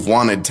 would you have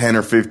wanted 10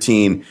 or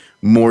 15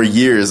 more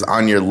years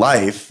on your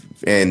life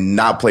and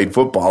not played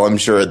football? I'm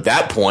sure at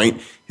that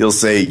point he'll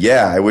say,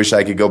 yeah, I wish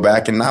I could go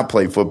back and not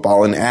play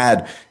football and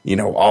add,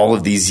 all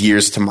of these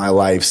years to my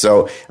life.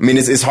 So,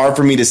 it's hard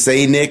for me to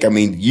say, Nick.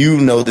 You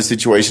know the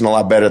situation a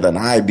lot better than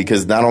I,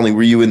 because not only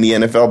were you in the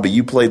NFL, but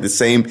you played the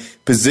same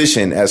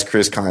position as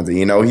Chris Conte.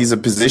 He's a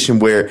position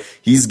where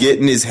he's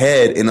getting his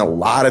head in a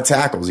lot of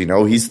tackles.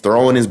 He's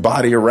throwing his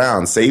body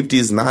around. Safety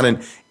is not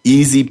an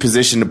easy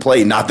position to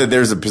play. Not that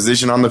there's a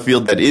position on the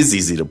field that is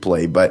easy to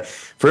play, but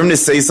for him to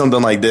say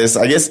something like this,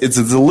 I guess it's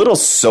a little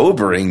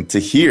sobering to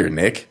hear,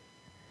 Nick.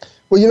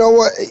 Well, you know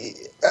what?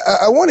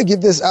 I want to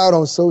get this out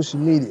on social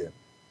media.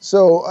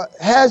 So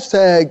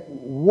hashtag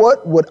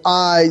what would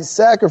I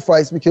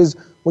sacrifice? Because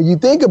when you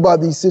think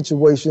about these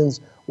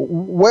situations,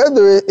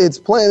 whether it's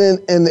playing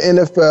in the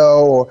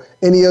NFL or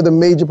any other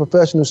major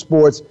professional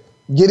sports,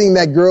 getting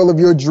that girl of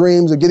your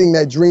dreams or getting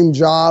that dream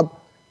job,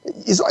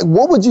 it's like,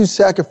 what would you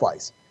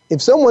sacrifice?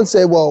 If someone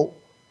said, well,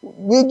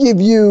 we'll give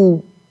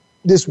you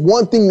this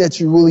one thing that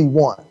you really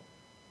want,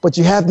 but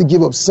you have to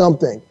give up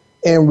something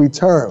in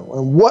return.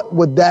 And what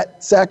would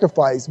that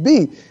sacrifice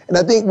be? And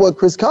I think what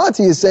Chris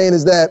Conte is saying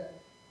is that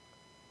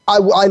I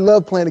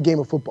love playing a game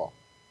of football.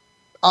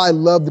 I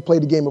love to play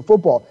the game of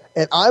football.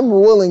 And I'm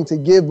willing to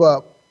give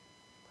up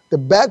the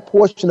back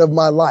portion of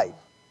my life,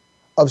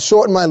 of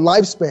shorten my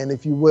lifespan,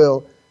 if you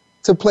will,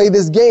 to play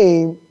this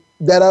game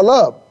that I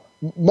love.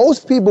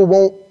 Most people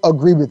won't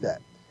agree with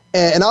that.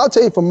 And I'll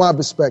tell you from my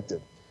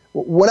perspective,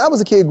 when I was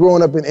a kid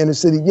growing up in inner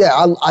city,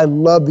 I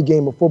loved the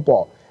game of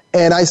football.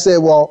 And I said,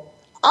 well,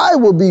 I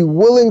will be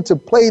willing to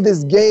play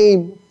this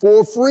game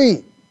for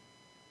free.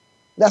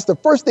 That's the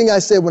first thing I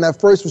said when I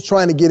first was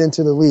trying to get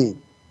into the league.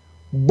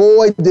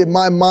 Boy, did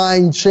my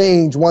mind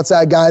change once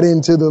I got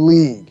into the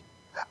league.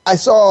 I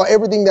saw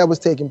everything that was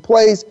taking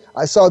place.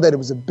 I saw that it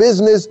was a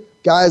business.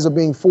 Guys are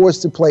being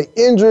forced to play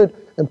injured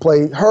and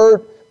play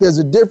hurt. There's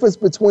a difference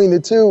between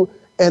the two.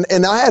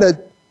 And I had a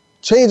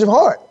change of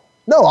heart.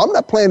 No, I'm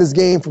not playing this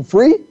game for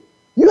free.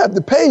 You have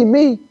to pay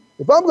me.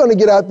 If I'm going to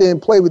get out there and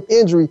play with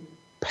injury,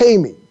 pay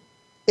me.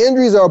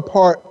 Injuries are a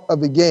part of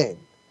the game.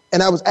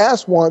 And I was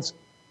asked once,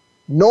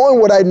 knowing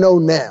what I know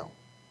now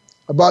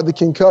about the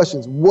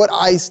concussions, would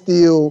I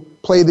still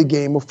play the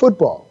game of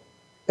football?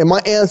 And my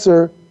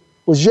answer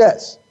was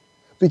yes,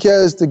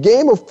 because the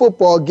game of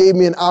football gave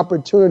me an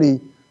opportunity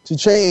to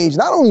change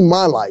not only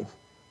my life,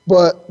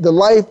 but the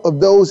life of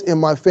those in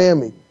my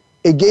family.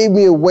 It gave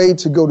me a way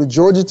to go to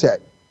Georgia Tech,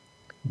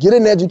 get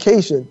an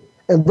education,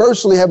 and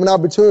virtually have an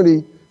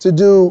opportunity to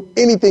do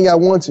anything I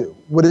want to.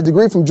 With a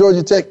degree from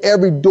Georgia Tech,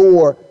 every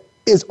door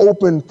is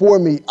open for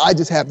me. I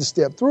just have to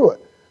step through it.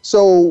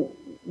 So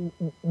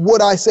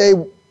would I say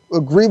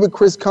agree with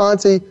Chris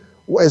Conte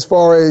as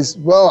far as,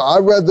 well,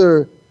 I'd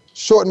rather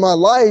shorten my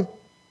life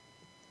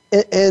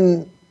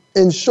and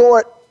in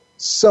short,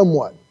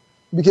 somewhat,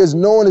 because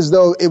knowing as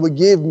though it would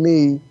give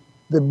me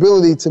the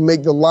ability to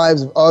make the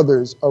lives of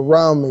others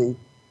around me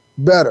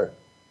better.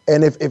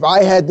 And if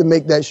I had to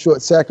make that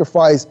short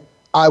sacrifice,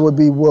 I would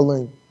be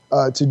willing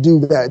to do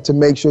that, to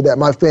make sure that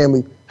my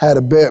family had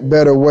a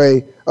better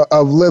way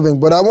of living.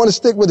 But I want to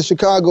stick with the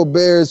Chicago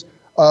Bears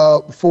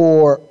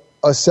for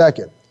a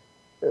second.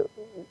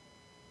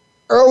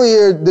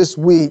 Earlier this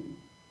week,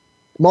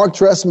 Mark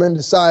Trestman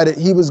decided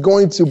he was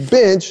going to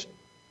bench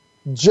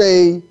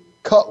Jay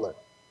Cutler.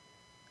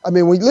 I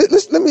mean,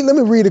 let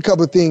me read a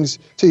couple of things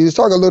to you. Let's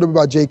talk a little bit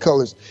about Jay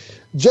Cutler.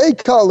 Jay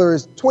Cutler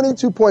is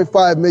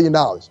 $22.5 million,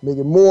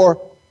 making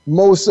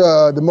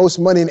the most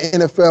money in the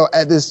NFL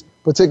at this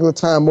particular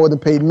time, more than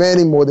Peyton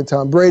Manning, more than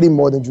Tom Brady,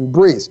 more than Drew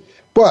Brees.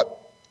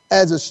 But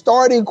as a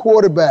starting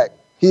quarterback,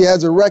 he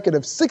has a record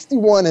of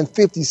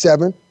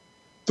 61-57,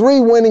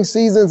 3 winning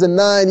seasons in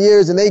 9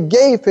 years, and they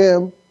gave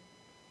him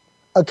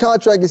a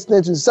contract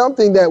extension,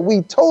 something that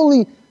we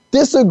totally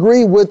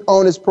disagree with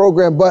on his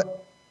program,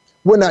 but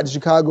we're not the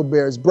Chicago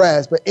Bears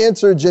brass. But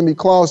enter Jimmy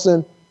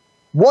Clausen,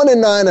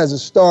 1-9 as a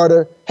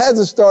starter,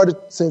 hasn't started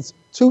since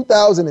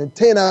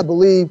 2010, I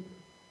believe.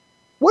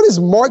 What is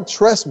Mark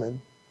Trestman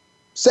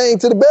saying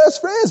to the Bears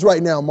fans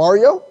right now,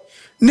 Mario?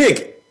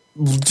 Nick,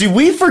 do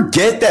we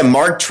forget that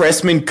Mark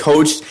Trestman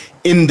coached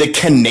in the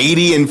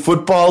Canadian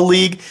Football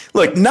League?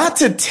 Look, not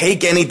to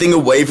take anything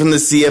away from the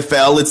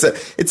CFL,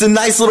 it's a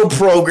nice little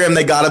program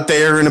they got up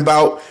there, and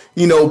about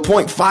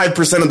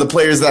 0.5% of the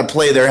players that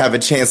play there have a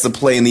chance to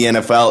play in the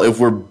NFL, if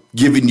we're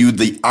giving you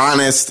the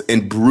honest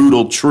and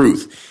brutal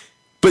truth.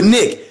 But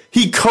Nick,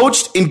 he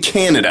coached in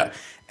Canada.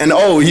 And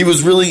he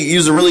was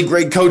a really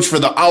great coach for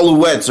the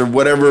Alouettes or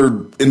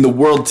whatever in the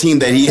world team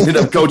that he ended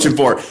up coaching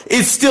for.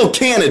 It's still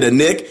Canada,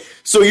 Nick.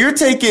 So you're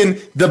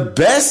taking the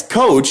best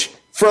coach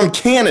from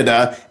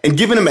Canada and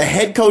giving him a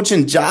head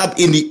coaching job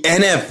in the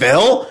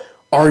NFL?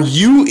 Are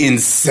you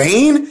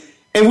insane?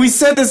 And we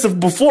said this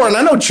before, and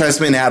I know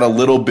Trestman had a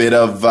little bit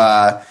of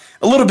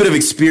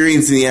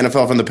experience in the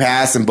NFL from the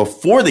past and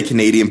before the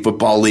Canadian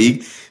Football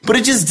League, but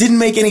it just didn't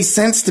make any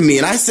sense to me.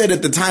 And I said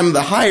at the time of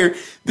the hire,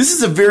 this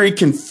is a very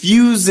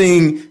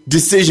confusing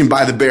decision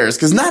by the Bears,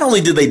 because not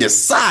only did they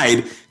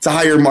decide to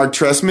hire Mark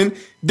Trestman,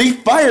 they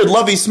fired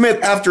Lovie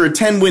Smith after a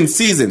 10-win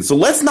season. So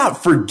let's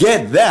not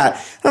forget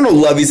that. I know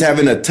Lovie's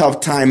having a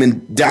tough time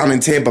down in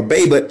Tampa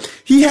Bay, but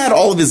he had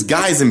all of his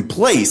guys in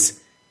place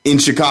in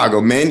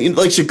Chicago, man.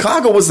 Like,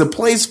 Chicago was the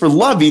place for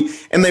Lovie,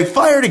 and they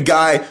fired a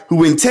guy who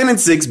went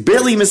 10-6,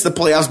 barely missed the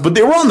playoffs, but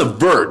they were on the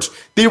verge.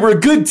 They were a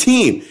good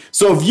team.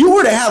 So if you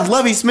were to have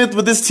Lovie Smith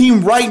with this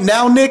team right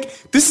now, Nick,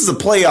 this is a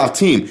playoff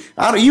team.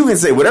 You can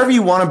say whatever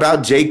you want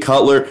about Jay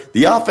Cutler,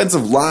 the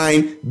offensive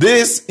line,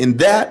 this and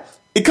that.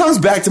 It comes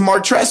back to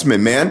Mark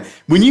Trestman, man.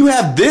 When you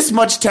have this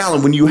much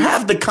talent, when you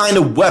have the kind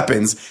of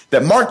weapons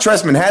that Mark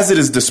Trestman has at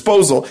his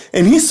disposal,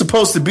 and he's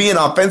supposed to be an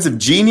offensive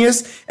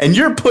genius, and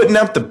you're putting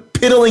up the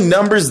piddling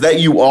numbers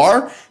that you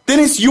are, then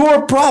it's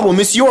your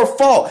problem. It's your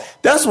fault.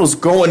 That's what's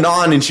going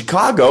on in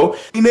Chicago,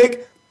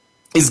 Nick,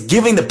 is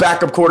giving the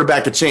backup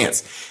quarterback a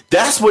chance.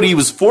 That's what he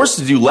was forced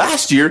to do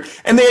last year,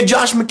 and they had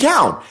Josh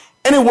McCown.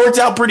 And it worked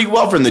out pretty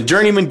well for him. The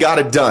journeyman got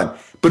it done.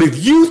 But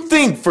if you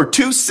think for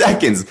 2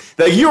 seconds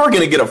that you're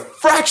going to get a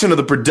fraction of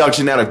the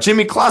production out of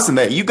Jimmy Clausen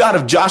that you got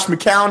of Josh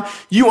McCown,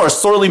 you are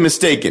sorely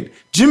mistaken.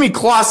 Jimmy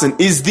Clausen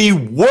is the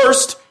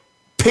worst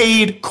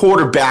paid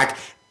quarterback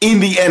in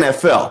the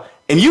NFL.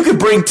 And you could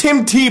bring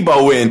Tim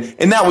Tebow in,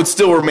 and that would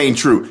still remain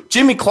true.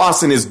 Jimmy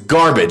Clausen is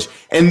garbage.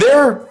 And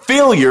their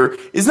failure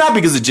is not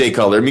because of Jay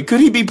Cutler. I mean, could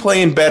he be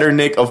playing better,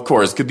 Nick? Of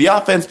course. Could the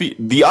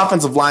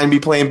offensive line be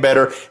playing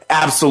better?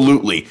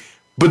 Absolutely.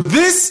 But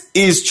this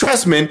is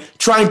Trestman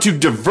trying to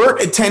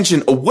divert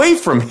attention away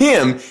from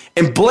him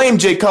and blame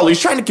Jay Cutler.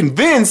 He's trying to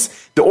convince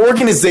the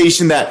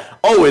organization that,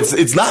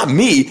 it's not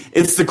me,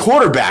 it's the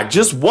quarterback.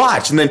 Just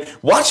watch. And then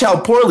watch how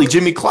poorly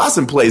Jimmy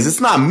Clausen plays.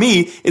 It's not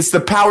me, it's the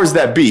powers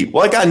that be.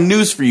 Well, I got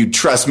news for you,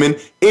 Trestman.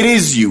 It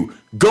is you.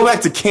 Go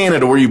back to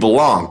Canada where you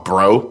belong,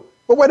 bro.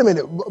 But wait a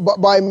minute.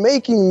 By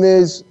making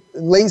this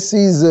late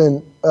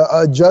season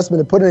adjustment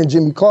and putting in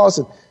Jimmy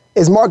Clausen,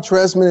 is Mark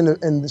Trestman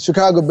and the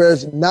Chicago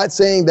Bears not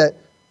saying that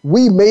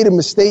we made a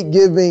mistake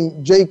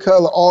giving Jay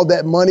Cutler all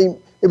that money?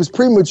 It was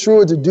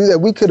premature to do that.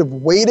 We could have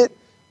waited.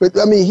 But,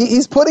 I mean,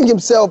 he's putting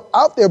himself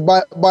out there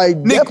by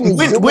Nick,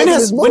 definitely when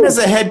has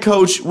a head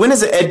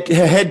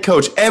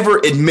coach ever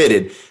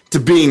admitted to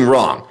being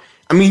wrong?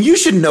 I mean, you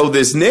should know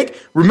this, Nick.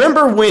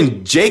 Remember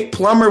when Jake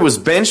Plummer was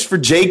benched for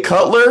Jay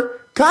Cutler?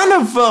 Kind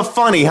of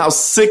funny how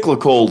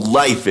cyclical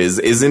life is,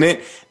 isn't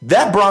it?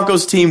 That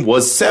Broncos team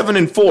was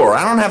 7-4.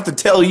 I don't have to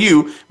tell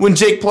you when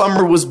Jake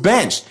Plummer was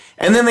benched.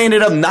 And then they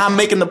ended up not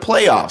making the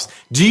playoffs.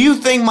 Do you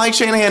think Mike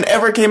Shanahan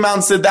ever came out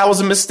and said that was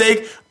a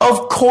mistake?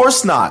 Of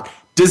course not.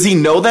 Does he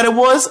know that it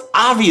was?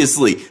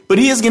 Obviously. But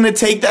he is going to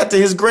take that to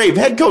his grave.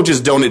 Head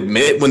coaches don't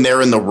admit when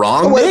they're in the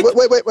wrong, Wait,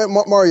 Nick.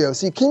 Mario.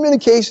 See,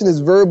 communication is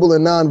verbal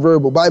and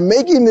nonverbal. By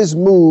making this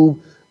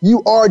move,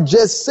 you are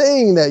just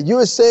saying that.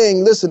 You're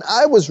saying, listen,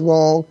 I was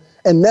wrong,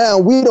 and now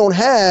we don't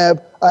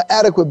have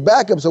adequate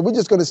backup, so we're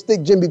just going to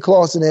stick Jimmy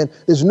Clausen in.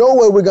 There's no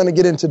way we're going to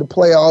get into the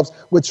playoffs.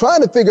 We're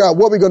trying to figure out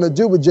what we're going to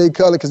do with Jay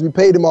Cutler because we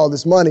paid him all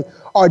this money.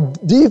 Our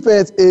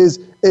defense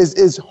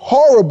is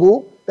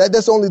horrible.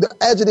 That's only the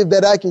adjective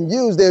that I can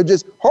use. They're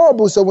just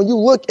horrible. So when you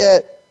look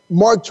at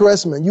Mark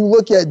Trestman, you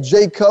look at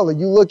Jay Cutler,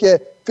 you look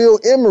at Phil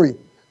Emery,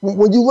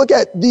 when you look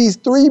at these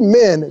three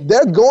men,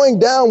 they're going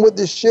down with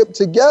the ship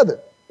together.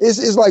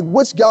 It's like,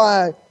 which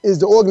guy is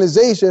the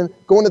organization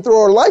going to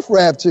throw a life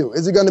raft to?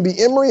 Is it going to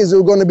be Emery? Is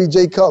it going to be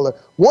Jay Cutler?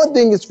 One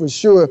thing is for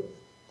sure,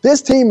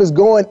 this team is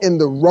going in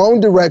the wrong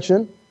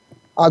direction.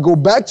 I go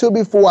back to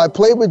before. I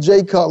played with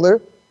Jay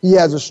Cutler. He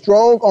has a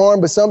strong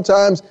arm, but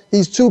sometimes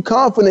he's too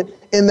confident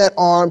in that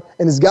arm,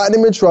 and it's gotten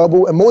him in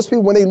trouble. And most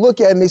people, when they look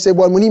at him, they say,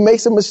 well, when he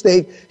makes a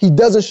mistake, he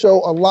doesn't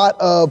show a lot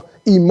of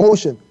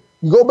emotion.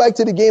 You go back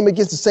to the game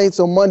against the Saints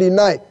on Monday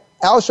night.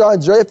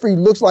 Alshon Jeffrey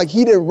looks like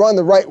he didn't run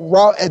the right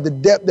route at the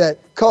depth that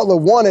Cutler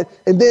wanted.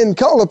 And then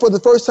Cutler, for the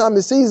first time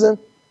this season,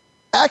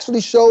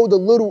 actually showed a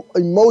little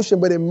emotion,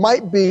 but it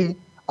might be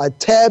a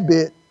tad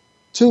bit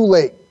too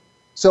late.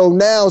 So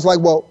now it's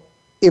like, well,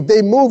 if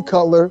they move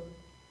Cutler,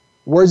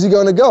 where's he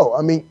going to go?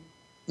 I mean,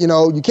 you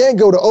know, you can't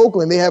go to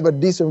Oakland. They have a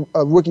decent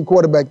rookie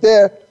quarterback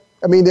there.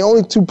 I mean, the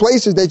only two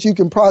places that you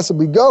can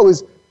possibly go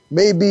is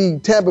maybe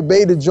Tampa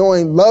Bay to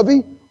join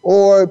Lovey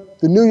or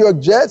the New York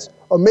Jets,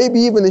 or maybe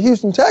even the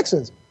Houston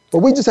Texans. But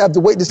we just have to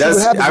wait to see what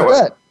happens with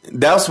that.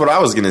 That's what I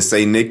was going to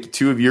say, Nick.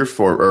 One of your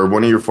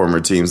former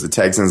teams, the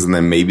Texans, and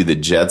then maybe the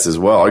Jets as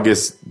well. I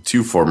guess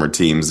two former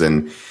teams.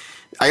 And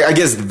I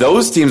guess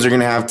those teams are going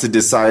to have to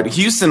decide.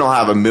 Houston will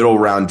have a middle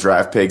round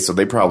draft pick, so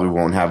they probably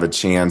won't have a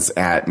chance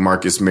at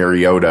Marcus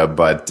Mariota.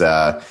 But,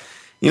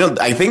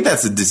 I think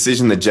that's a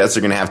decision the Jets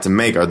are going to have to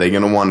make. Are they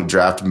going to want to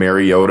draft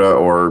Mariota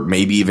or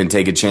maybe even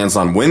take a chance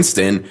on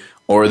Winston?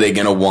 Or are they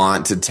going to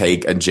want to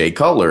take a Jay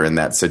Cutler in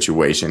that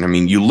situation? I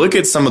mean, you look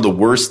at some of the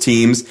worst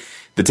teams.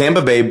 The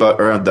Tampa Bay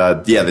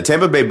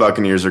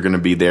Buccaneers are going to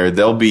be there.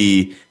 They'll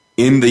be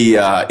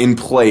in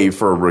play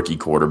for a rookie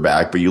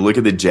quarterback. But you look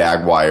at the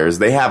Jaguars,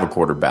 they have a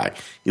quarterback.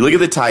 You look at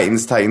the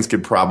Titans. Titans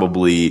could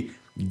probably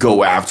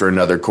go after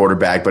another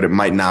quarterback, but it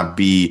might not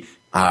be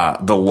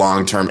the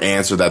long-term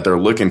answer that they're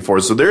looking for.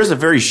 So there's a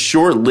very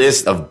short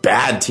list of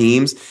bad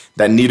teams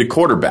that need a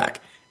quarterback.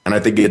 And I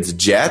think it's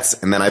Jets.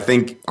 And then I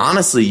think,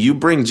 honestly, you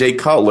bring Jay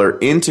Cutler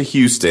into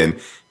Houston.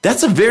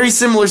 That's a very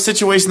similar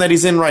situation that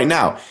he's in right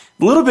now.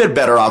 A little bit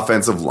better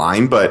offensive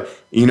line, but,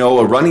 a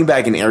running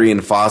back in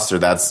Arian Foster,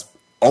 that's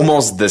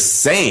almost the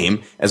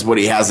same as what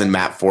he has in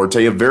Matt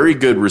Forte, a very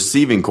good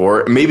receiving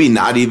core, maybe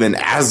not even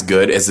as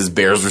good as his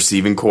Bears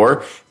receiving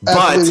core,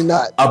 but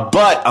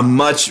a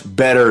much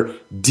better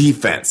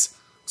defense.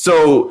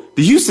 So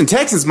the Houston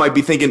Texans might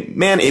be thinking,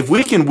 man, if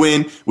we can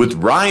win with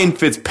Ryan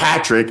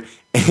Fitzpatrick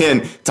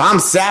and Tom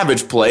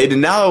Savage played,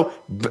 and now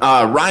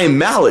Ryan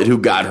Mallett, who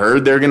got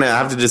hurt, they're going to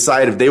have to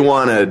decide if they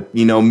want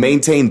to,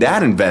 maintain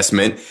that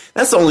investment.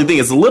 That's the only thing.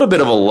 It's a little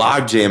bit of a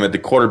logjam at the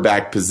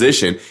quarterback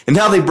position. And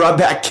now they brought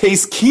back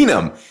Case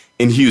Keenum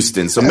in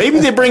Houston. So maybe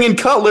they bring in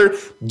Cutler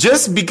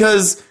just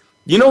because,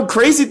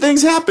 crazy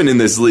things happen in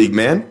this league,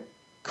 man.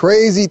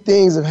 Crazy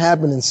things have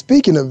happened. And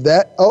speaking of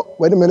that, oh,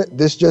 wait a minute.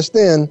 This just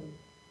in.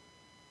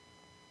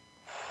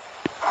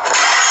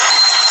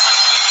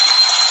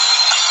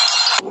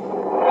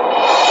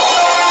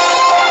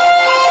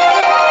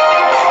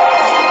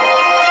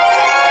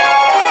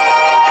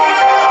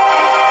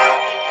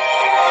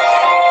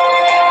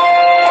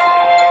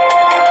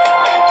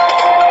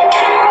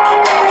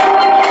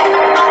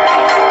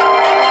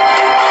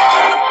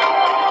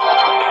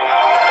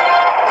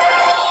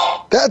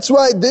 That's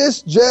right.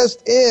 This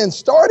just in.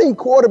 Starting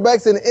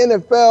quarterbacks in the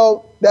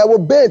NFL that were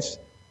benched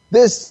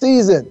this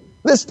season.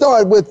 Let's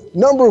start with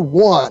number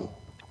 1.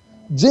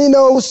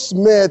 Geno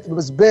Smith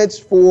was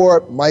benched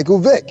for Michael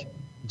Vick.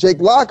 Jake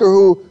Locker,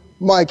 who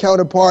my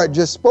counterpart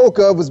just spoke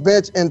of, was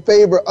benched in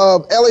favor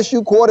of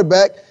LSU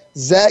quarterback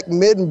Zach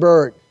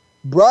Mittenberg.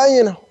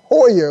 Brian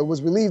Hoyer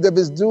was relieved of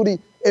his duty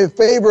in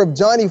favor of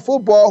Johnny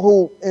Football,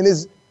 who in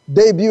his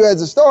debut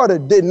as a starter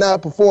did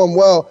not perform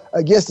well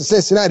against the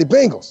Cincinnati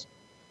Bengals.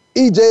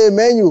 E.J.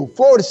 Emanuel,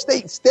 Florida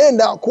State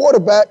standout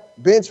quarterback,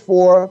 benched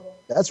for,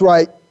 that's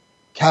right,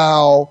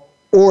 Kyle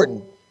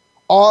Orton.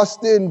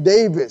 Austin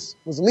Davis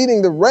was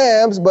leading the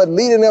Rams, but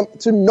leading them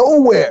to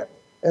nowhere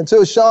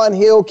until Sean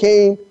Hill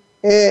came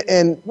in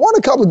and won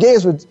a couple of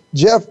games with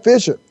Jeff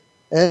Fisher.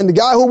 And the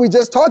guy who we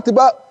just talked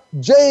about,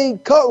 Jay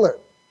Cutler,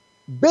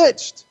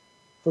 benched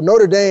for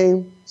Notre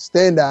Dame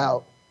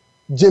standout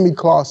Jimmy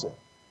Clausen.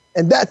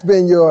 And that's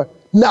been your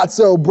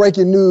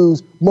not-so-breaking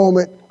news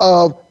moment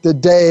of the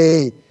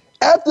day.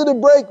 After the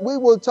break, we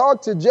will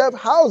talk to Jeff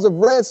Hauser,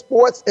 Rand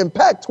Sports and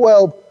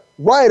Pac-12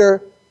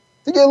 writer,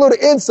 to get a little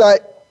insight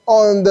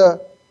on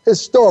the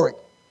historic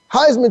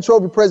Heisman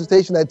Trophy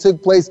presentation that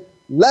took place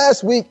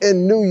last week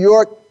in New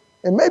York.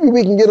 And maybe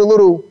we can get a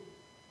little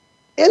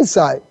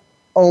insight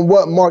on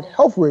what Mark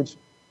Helfrich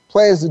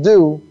plans to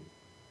do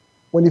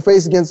when he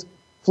faces against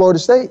Florida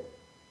State.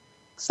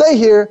 Stay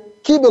here,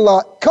 keep it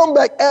locked, come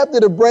back after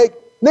the break.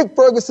 Nick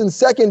Ferguson's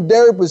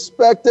secondary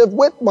perspective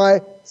with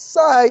my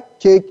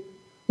sidekick,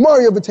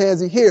 Mario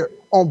Batanzi, here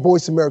on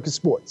Voice America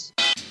Sports.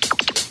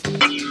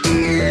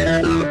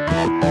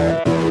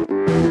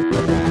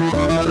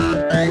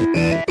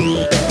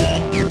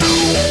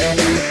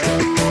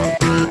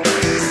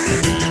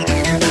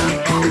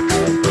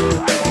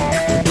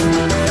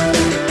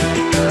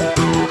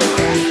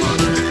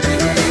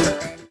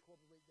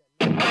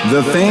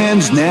 The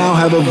fans now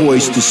have a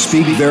voice to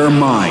speak their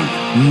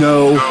mind.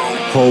 No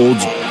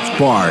holds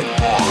barred.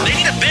 They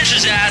need to bench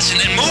his ass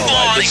and then move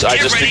on. I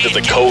just think that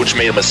the coach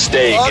made a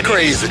mistake. All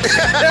crazy.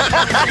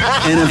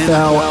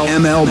 NFL,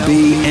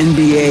 MLB,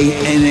 NBA,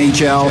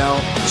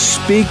 NHL.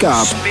 Speak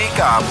up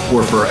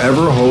or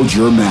forever hold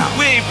your mouth.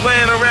 We ain't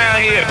playing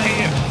around here.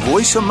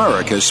 Voice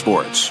America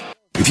Sports.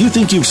 If you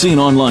think you've seen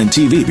online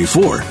TV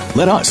before,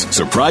 let us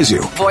surprise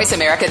you.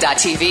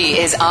 VoiceAmerica.tv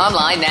is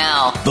online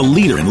now. The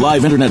leader in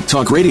live internet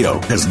talk radio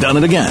has done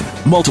it again.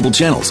 Multiple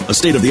channels, a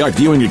state-of-the-art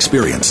viewing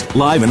experience,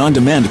 live and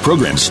on-demand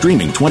programs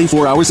streaming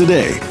 24 hours a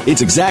day.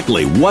 It's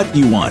exactly what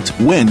you want,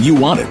 when you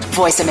want it.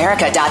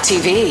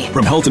 VoiceAmerica.tv.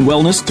 From health and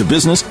wellness to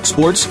business,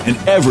 sports, and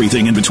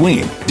everything in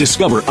between.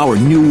 Discover our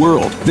new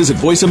world. Visit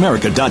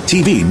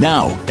VoiceAmerica.tv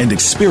now and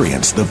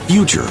experience the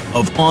future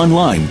of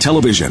online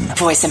television.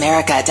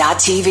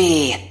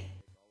 VoiceAmerica.tv.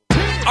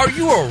 Are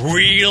you a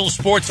real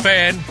sports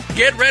fan?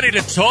 Get ready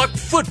to talk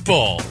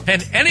football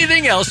and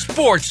anything else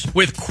sports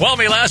with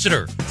Kwame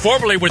Lassiter,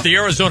 formerly with the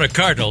Arizona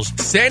Cardinals,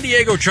 San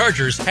Diego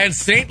Chargers, and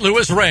St.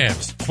 Louis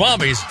Rams.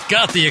 Kwame's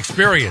got the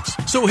experience,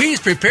 so he's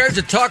prepared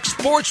to talk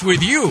sports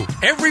with you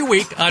every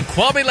week on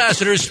Kwame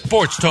Lassiter's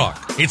Sports Talk.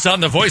 It's on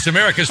the Voice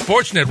America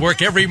Sports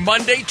Network every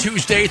Monday,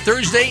 Tuesday,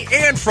 Thursday,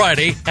 and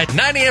Friday at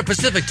 9 a.m.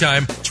 Pacific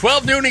Time,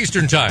 12 noon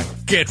Eastern Time.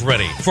 Get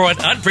ready for an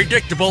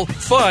unpredictable,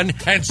 fun,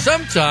 and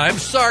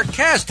sometimes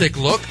sarcastic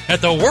look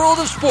at the world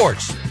of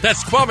sports.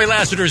 That's Kwame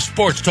Lassiter's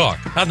Sports Talk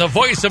on the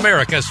Voice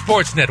America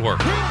Sports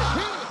Network.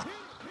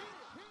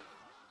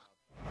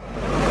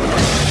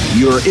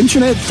 Your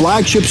internet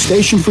flagship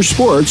station for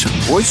sports,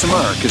 Voice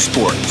America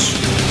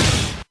Sports.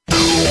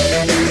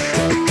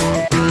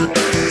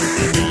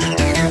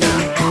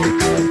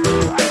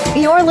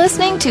 You're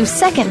listening to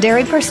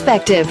Secondary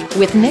Perspective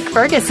with Nick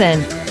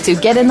Ferguson. To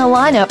get in the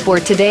lineup for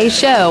today's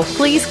show,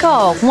 please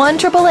call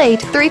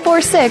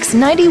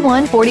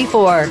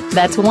 1-888-346-9144.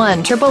 That's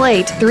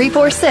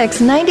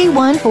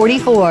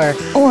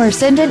 1-888-346-9144. Or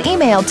send an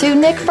email to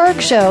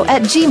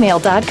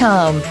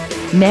nickfergshow@gmail.com.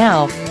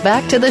 Now,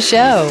 back to the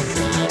show.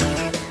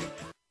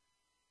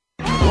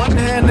 One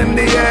hand in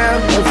the air,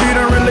 if you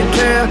don't really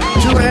care.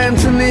 2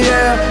 hands in the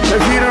air,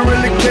 if you don't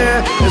really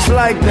care. It's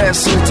like that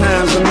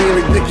sometimes, I mean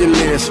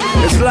ridiculous.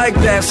 It's like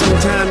that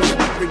sometimes,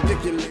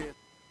 ridiculous.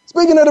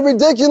 Speaking of the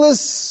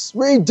ridiculous,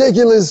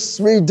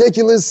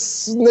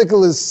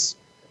 Nicholas.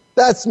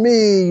 That's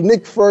me,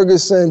 Nick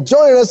Ferguson.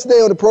 Joining us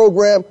today on the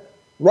program,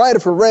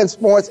 writer for Rand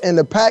Sports and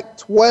the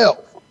Pac-12.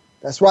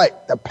 That's right,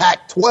 the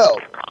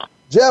Pac-12.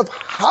 Jeff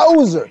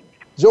Hauser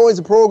joins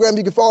the program.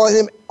 You can follow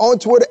him on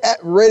Twitter at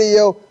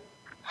Radio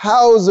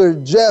Hauser.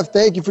 Jeff,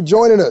 thank you for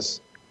joining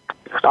us.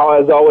 Oh,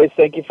 as always,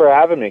 thank you for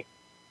having me.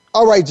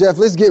 All right, Jeff,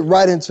 let's get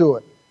right into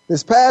it.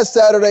 This past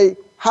Saturday,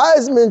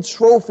 Heisman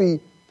Trophy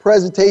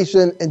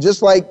presentation, and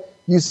just like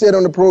you said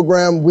on the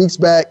program weeks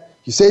back,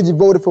 you said you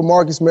voted for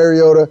Marcus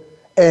Mariota,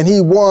 and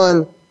he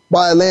won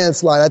by a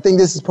landslide. I think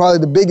this is probably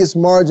the biggest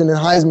margin in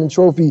Heisman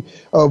Trophy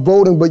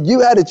voting, but you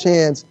had a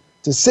chance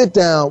to sit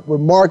down with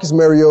Marcus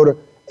Mariota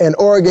and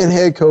Oregon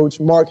head coach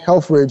Mark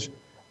Helfrich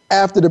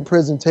after the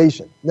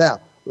presentation. Now,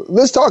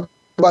 let's talk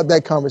about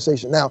that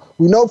conversation. Now,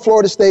 we know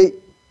Florida State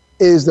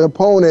is the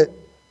opponent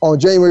on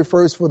January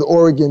 1st for the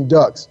Oregon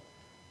Ducks.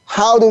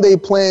 How do they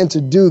plan to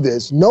do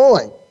this,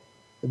 knowing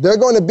they're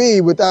going to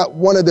be without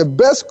one of the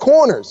best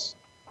corners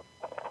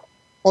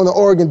on the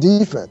Oregon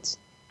defense?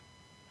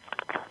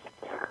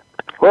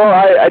 Well,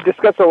 I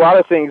discussed a lot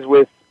of things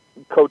with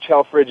Coach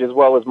Helfrich as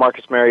well as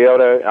Marcus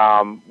Mariota.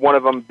 One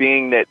of them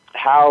being that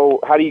how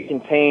do you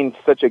contain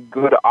such a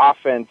good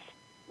offense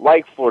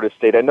like Florida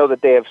State? I know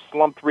that they have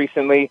slumped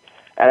recently,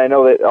 and I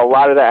know that a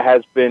lot of that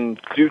has been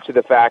due to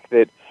the fact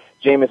that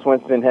Jameis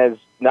Winston has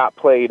not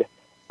played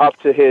up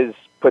to his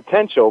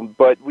potential.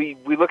 But we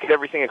look at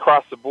everything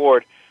across the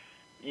board.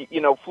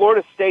 You know,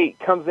 Florida State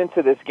comes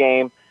into this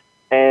game,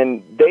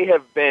 and they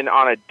have been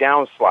on a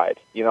downslide.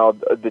 You know,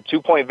 the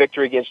 2-point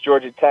victory against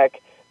Georgia Tech,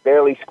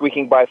 barely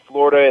squeaking by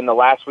Florida in the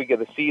last week of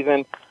the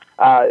season.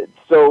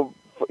 So,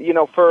 you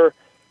know, for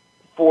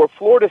for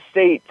Florida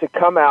State to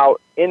come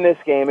out in this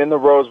game, in the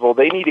Rose Bowl,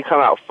 they need to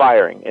come out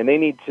firing, and they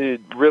need to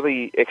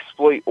really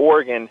exploit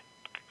Oregon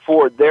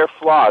for their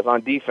flaws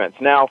on defense.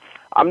 Now,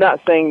 I'm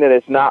not saying that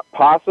it's not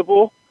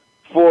possible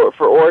for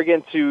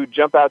Oregon to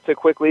jump out so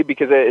quickly,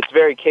 because it's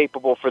very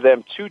capable for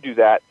them to do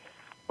that.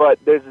 But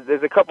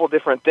there's a couple of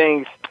different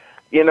things.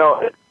 You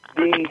know,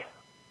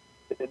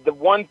 the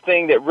one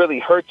thing that really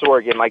hurts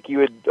Oregon, like you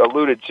had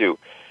alluded to,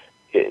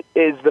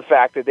 is the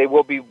fact that they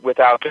will be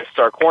without their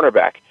star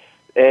cornerback.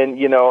 And,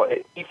 you know,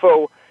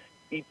 Ifo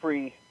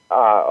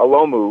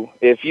Alomu,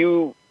 if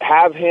you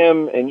have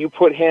him and you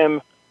put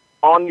him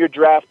on your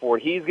draft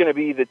board, he's going to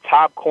be the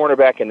top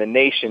cornerback in the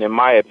nation, in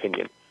my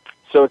opinion.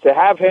 So to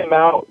have him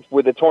out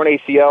with a torn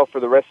ACL for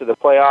the rest of the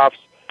playoffs,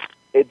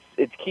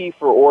 it's key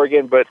for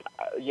Oregon. But,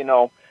 you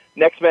know,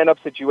 next man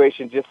up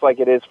situation, just like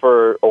it is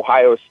for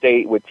Ohio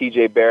State with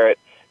T.J. Barrett.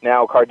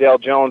 Now Cardale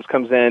Jones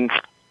comes in.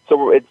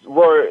 So it's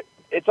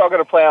all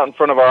going to play out in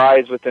front of our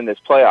eyes within this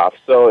playoff.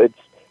 So it's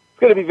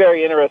going to be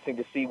very interesting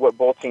to see what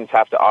both teams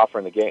have to offer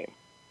in the game.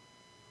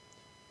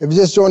 If you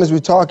just joined us, we're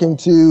talking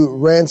to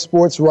Rand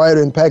Sports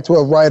writer and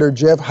Pac-12 writer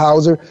Jeff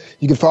Hauser.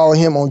 You can follow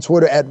him on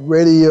Twitter at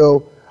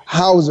Radio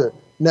Hauser.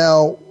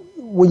 Now,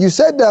 when you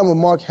sat down with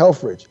Mark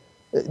Helfrich,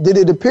 did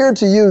it appear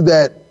to you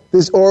that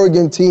this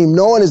Oregon team,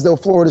 knowing as though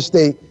Florida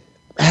State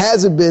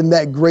hasn't been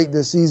that great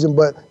this season,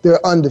 but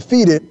they're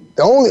undefeated,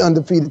 the only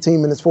undefeated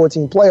team in this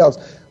 14 playoffs,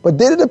 but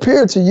did it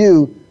appear to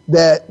you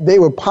that they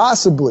were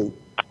possibly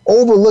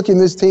overlooking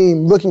this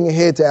team looking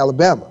ahead to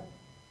Alabama?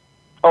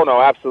 Oh,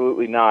 no,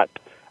 absolutely not.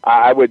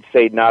 I would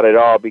say not at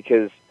all,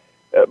 because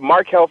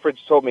Mark Helfrich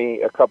told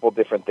me a couple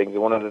different things.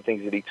 And one of the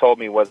things that he told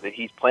me was that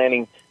he's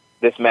planning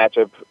this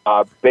matchup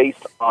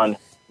based on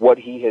what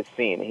he has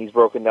seen. He's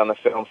broken down the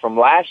film from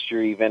last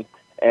year even,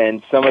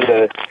 and some of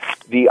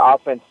the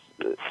offense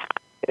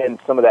and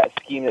some of that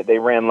scheme that they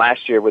ran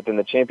last year within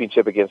the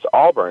championship against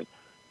Auburn.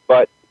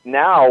 But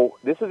now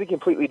this is a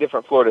completely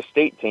different Florida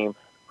State team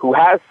who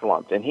has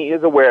slumped, and he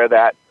is aware of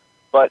that.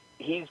 But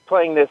he's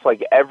playing this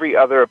like every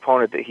other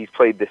opponent that he's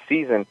played this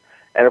season.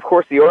 And, of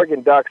course, the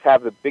Oregon Ducks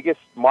have the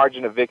biggest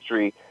margin of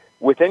victory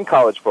within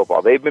college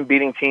football. They've been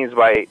beating teams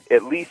by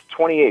at least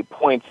 28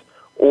 points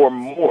or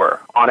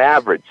more on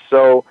average.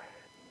 So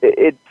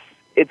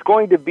it's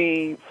going to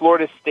be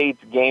Florida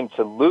State's game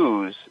to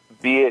lose,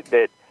 be it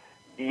that,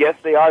 yes,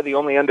 they are the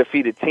only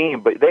undefeated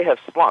team, but they have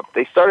slumped.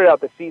 They started out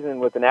the season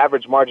with an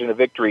average margin of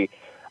victory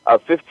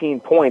of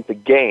 15 points a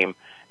game.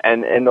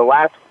 And in the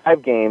last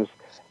 5 games,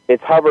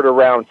 it's hovered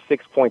around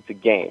 6 points a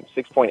game,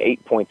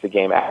 6.8 points a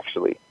game,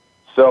 actually.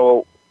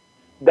 So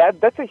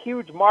that's a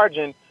huge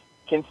margin,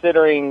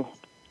 considering,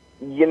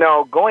 you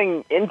know,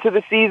 going into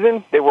the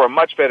season, they were a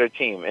much better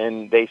team,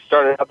 and they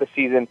started out the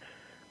season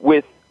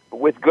with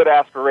good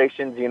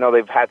aspirations. You know,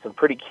 they've had some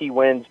pretty key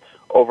wins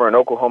over an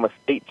Oklahoma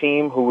State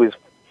team who was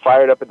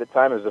fired up at the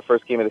time. It was the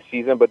first game of the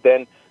season, but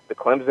then the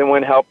Clemson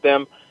win helped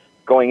them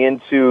going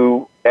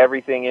into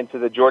everything, into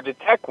the Georgia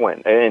Tech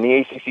win. And the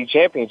ACC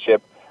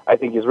championship, I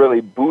think, has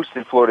really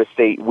boosted Florida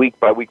State week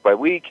by week by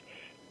week.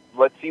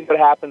 Let's see what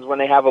happens when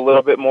they have a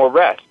little bit more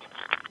rest.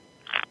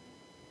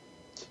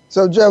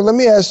 So, Jeff, let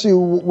me ask you,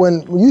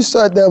 when you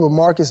sat there with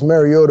Marcus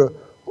Mariota,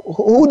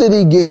 who did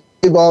he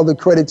give all the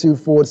credit to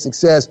for the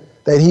success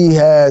that he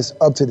has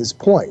up to this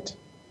point?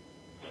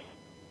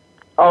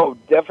 Oh,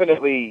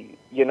 definitely.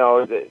 You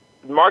know,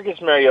 Marcus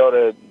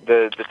Mariota,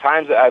 the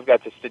times that I've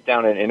got to sit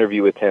down and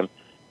interview with him,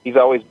 he's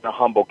always been a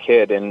humble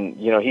kid. And,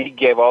 you know, he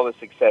gave all the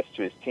success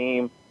to his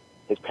team,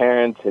 his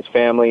parents, his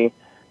family,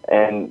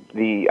 and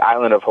the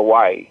island of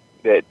Hawaii.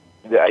 That,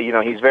 you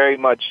know, he's very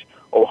much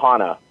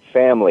Ohana,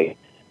 family,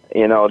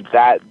 you know,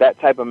 that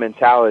type of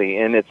mentality.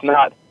 And it's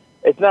not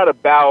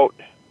about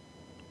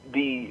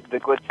the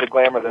glitz, the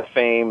glamour, the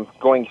fame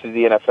going to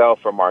the NFL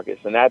for Marcus.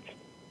 And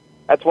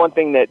that's one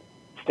thing that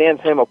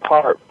stands him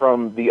apart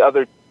from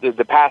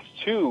the past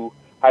 2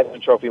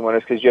 Heisman Trophy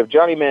winners, because you have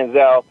Johnny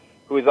Manziel,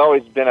 who has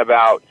always been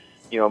about,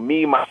 you know,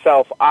 me,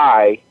 myself,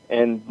 I,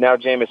 and now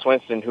Jameis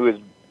Winston, who has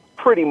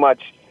pretty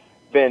much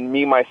been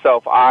me,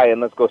 myself, I, and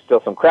let's go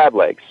steal some crab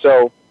legs.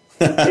 So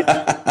you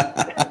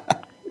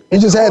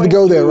just had to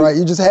go there, right?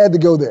 You just had to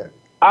go there.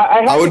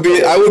 I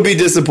would be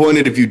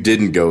disappointed if you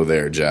didn't go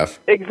there, Jeff.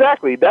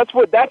 Exactly. That's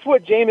what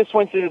Jameis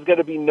Winston is going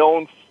to be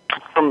known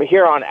from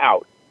here on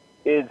out.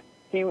 Is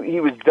he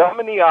was dumb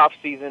in the off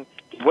season,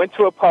 went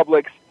to a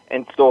Publix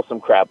and stole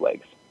some crab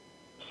legs.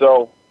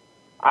 So,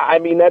 I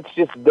mean, that's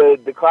just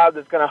the cloud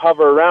that's going to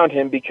hover around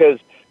him, because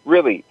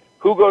really,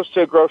 who goes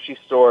to a grocery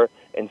store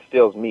and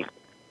steals meat?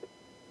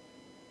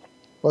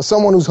 Well,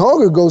 someone who's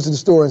hungry goes to the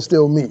store and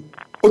steals meat.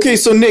 Okay,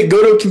 so Nick,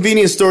 go to a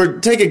convenience store,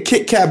 take a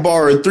Kit Kat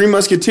bar or 3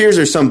 Musketeers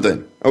or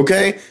something.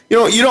 Okay, you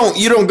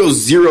don't go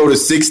 0 to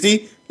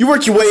 60. You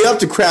work your way up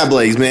to crab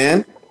legs,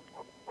 man.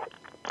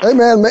 Hey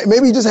man,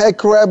 maybe you just had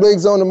crab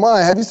legs on the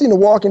mind. Have you seen The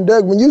Walking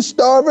Dead? When you're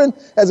starving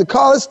as a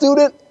college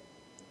student,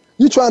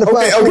 you're trying to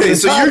find. Okay,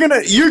 so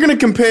you're gonna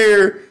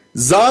compare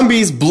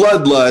zombies'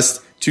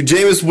 bloodlust to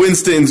Jameis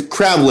Winston's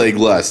crab leg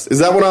lust. Is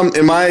that what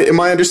am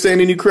I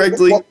understanding you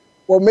correctly?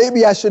 Well,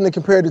 maybe I shouldn't have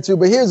compared the two,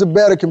 but here's a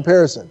better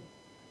comparison.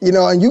 You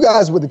know, and you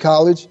guys went to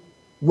college.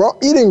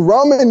 Eating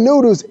ramen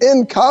noodles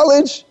in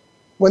college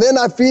when they're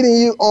not feeding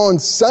you on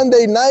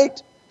Sunday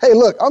night. Hey,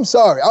 look, I'm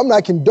sorry. I'm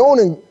not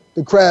condoning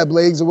the crab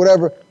legs or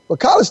whatever, but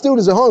college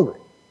students are hungry.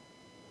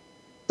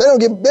 They don't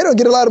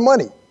get a lot of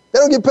money. They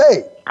don't get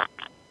paid.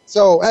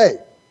 So, hey.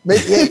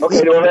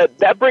 Okay, well,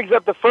 that brings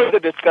up the further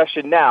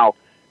discussion now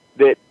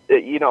that,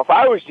 you know, if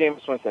I was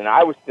James Winston and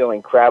I was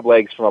stealing crab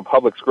legs from a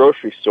Publix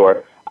grocery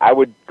store, I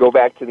would go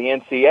back to the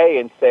NCAA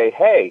and say,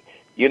 hey,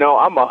 you know,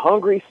 I'm a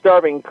hungry,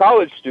 starving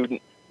college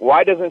student.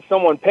 Why doesn't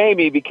someone pay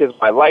me? Because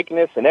my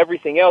likeness and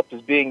everything else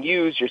is being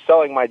used. You're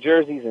selling my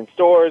jerseys in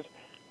stores.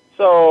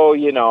 So,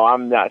 you know,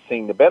 I'm not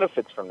seeing the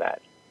benefits from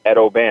that. Ed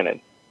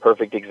O'Bannon,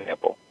 perfect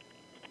example.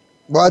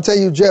 Well, I tell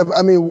you, Jeff,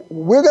 I mean,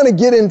 we're going to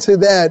get into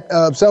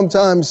that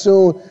sometime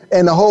soon,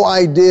 and the whole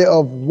idea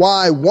of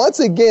why, once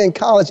again,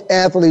 college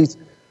athletes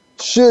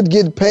should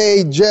get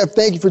paid. Jeff,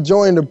 thank you for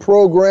joining the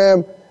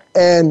program,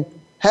 and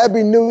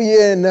Happy New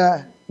Year,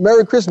 and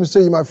Merry Christmas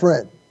to you, my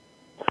friend.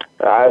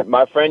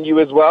 My friend, you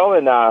as well,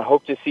 and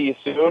hope to see you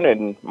soon,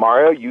 and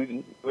Mario,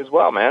 you as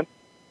well, man.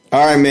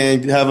 All right,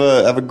 man. Have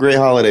a great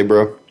holiday,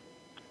 bro.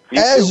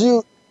 As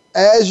you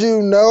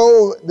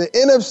know, the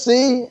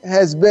NFC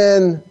has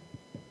been,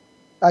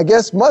 I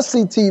guess,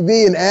 must-see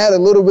TV and add a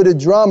little bit of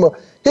drama.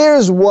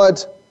 Here's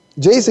what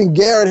Jason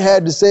Garrett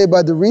had to say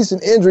about the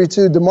recent injury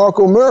to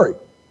DeMarco Murray.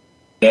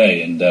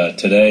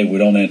 Today we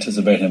don't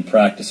anticipate him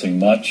practicing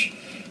much,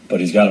 but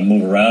he's got to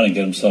move around and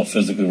get himself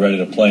physically ready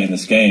to play in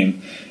this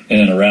game in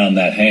and around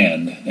that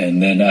hand.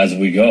 And then as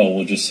we go,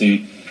 we'll just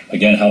see,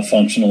 again, how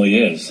functional he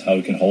is, how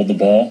he can hold the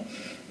ball,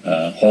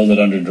 hold it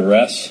under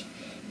duress,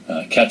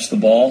 catch the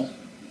ball,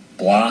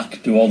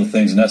 block, do all the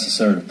things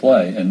necessary to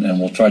play. And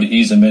we'll try to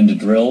ease him into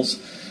drills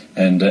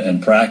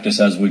and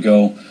practice as we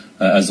go,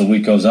 as the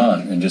week goes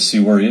on, and just see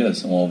where he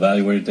is. And we'll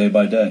evaluate it day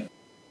by day.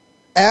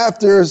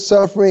 After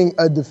suffering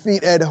a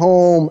defeat at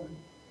home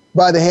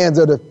by the hands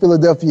of the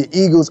Philadelphia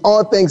Eagles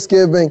on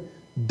Thanksgiving,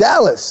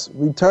 Dallas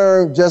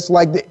returned just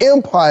like the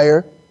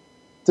Empire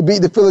to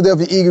beat the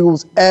Philadelphia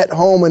Eagles at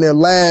home in their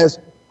last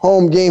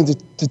home game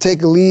to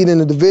take a lead in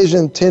the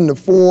division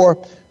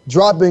 10-4,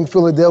 dropping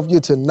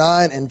Philadelphia to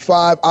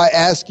 9-5. I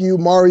ask you,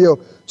 Mario,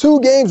 2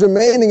 games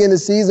remaining in the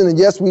season, and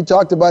yes, we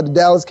talked about the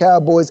Dallas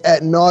Cowboys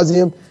ad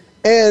nauseum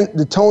and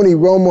the Tony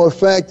Romo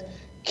effect.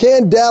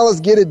 Can Dallas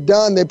get it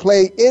done? They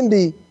play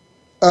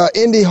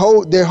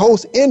their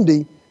host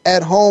Indy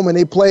at home, and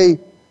they play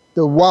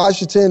the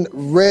Washington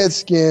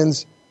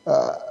Redskins.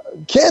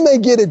 Can they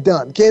get it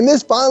done? Can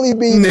this finally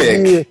be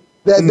the year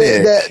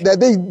that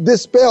they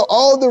dispel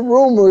all the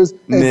rumors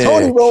and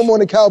Tony Romo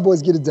and the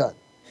Cowboys get it done?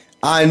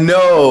 I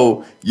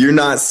know you're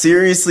not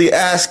seriously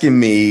asking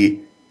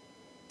me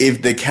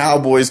if the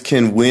Cowboys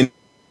can win.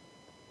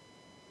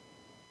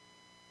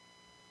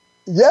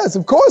 Yes,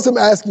 of course I'm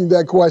asking you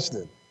that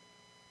question.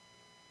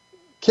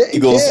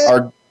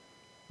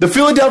 The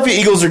Philadelphia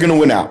Eagles are going to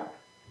win out.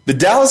 The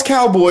Dallas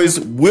Cowboys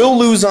will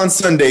lose on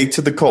Sunday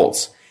to the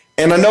Colts.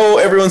 And I know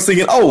everyone's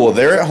thinking, oh, well,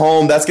 they're at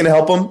home. That's going to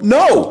help them.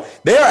 No,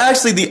 they are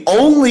actually the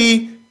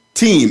only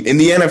team in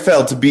the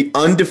NFL to be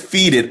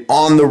undefeated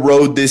on the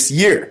road this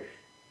year.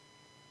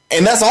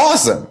 And that's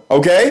awesome,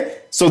 okay?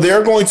 So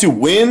they're going to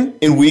win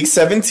in Week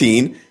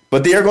 17,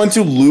 but they are going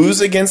to lose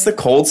against the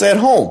Colts at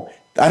home.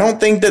 I don't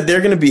think that they're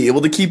going to be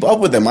able to keep up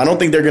with them. I don't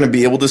think they're going to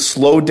be able to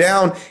slow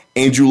down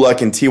Andrew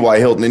Luck and T.Y.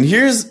 Hilton. And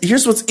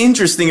here's what's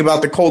interesting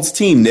about the Colts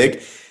team,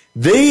 Nick.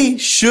 They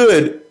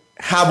should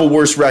have a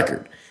worse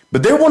record.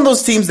 But they're one of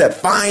those teams that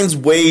finds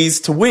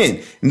ways to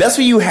win. And that's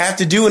what you have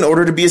to do in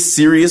order to be a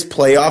serious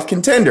playoff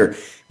contender.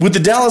 With the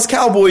Dallas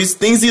Cowboys,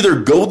 things either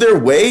go their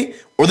way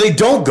or they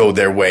don't go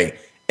their way.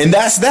 And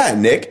that's that,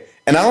 Nick.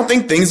 And I don't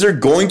think things are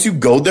going to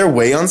go their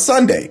way on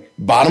Sunday.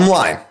 Bottom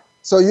line.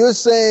 So you're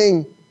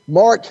saying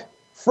Mark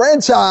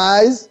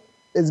franchise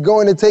is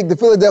going to take the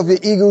Philadelphia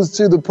Eagles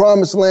to the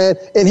promised land.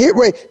 And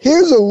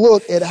here's a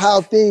look at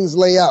how things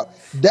lay out.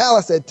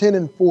 Dallas at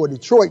 10-4,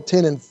 Detroit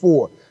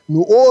 10-4,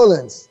 New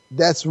Orleans,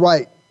 that's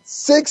right,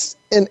 6-8,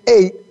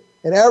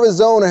 and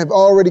Arizona have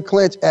already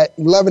clinched at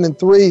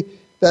 11-3.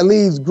 That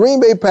leaves Green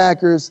Bay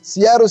Packers,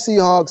 Seattle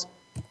Seahawks,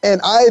 and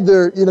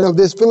either,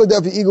 this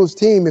Philadelphia Eagles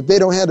team, if they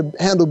don't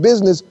handle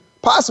business,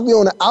 possibly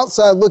on the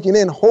outside looking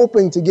in,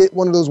 hoping to get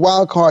one of those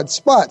wild card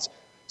spots.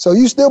 So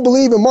you still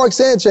believe in Mark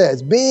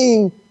Sanchez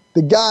being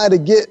the guy to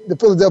get the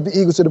Philadelphia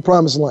Eagles to the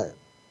promised land?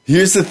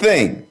 Here's the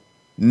thing.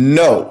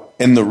 No.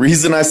 And the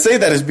reason I say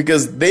that is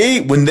because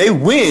when they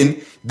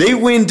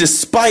win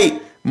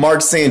despite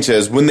Mark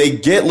Sanchez, when they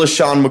get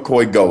LaShawn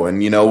McCoy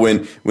going,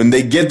 when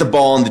they get the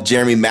ball into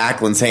Jeremy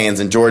Macklin's hands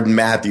and Jordan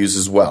Matthews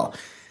as well.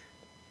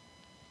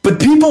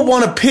 But people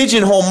want to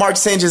pigeonhole Mark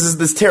Sanchez as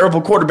this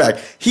terrible quarterback.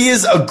 He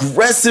is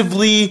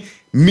aggressively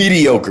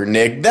mediocre,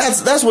 Nick.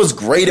 That's what's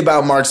great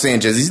about Mark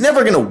Sanchez. He's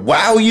never going to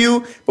wow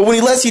you, but when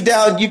he lets you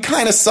down, you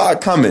kind of saw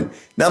it coming.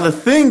 Now, the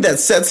thing that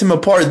sets him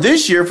apart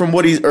this year from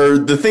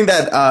the thing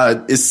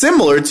that is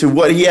similar to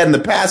what he had in the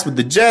past with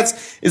the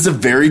Jets is a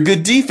very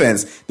good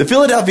defense. The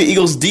Philadelphia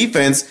Eagles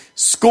defense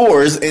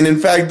scores, and in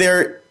fact,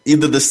 they're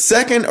either the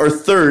second or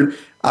third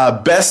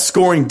best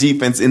scoring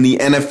defense in the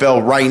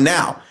NFL right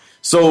now.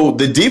 So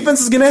the defense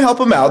is going to help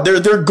them out.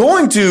 They're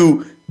going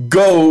to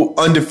go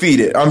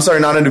undefeated. I'm sorry,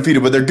 not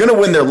undefeated, but they're going to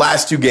win their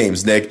last two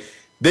games, Nick.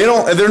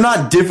 They're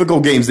not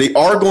difficult games. They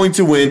are going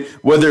to win,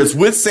 whether it's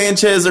with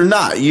Sanchez or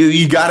not.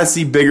 You got to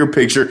see bigger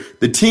picture.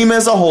 The team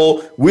as a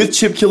whole, with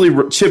Chip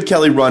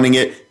Kelly running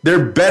it,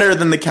 they're better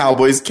than the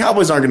Cowboys.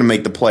 Cowboys aren't going to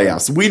make the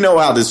playoffs. We know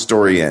how this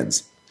story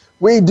ends.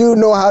 We do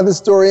know how the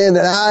story ends,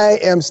 and I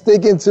am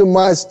sticking to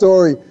my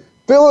story.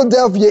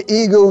 Philadelphia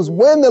Eagles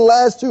win the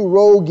last two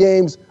road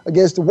games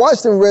against the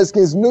Washington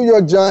Redskins, New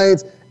York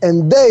Giants,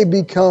 and they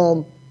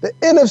become the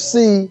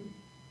NFC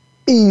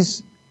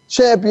East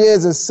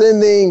champions, and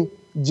sending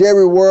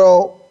Jerry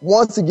World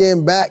once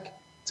again back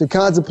to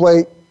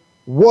contemplate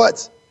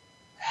what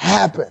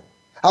happened.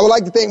 I would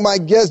like to thank my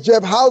guest,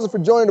 Jeff Hauser, for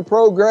joining the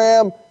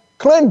program,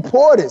 Clinton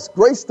Portis,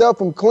 great stuff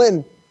from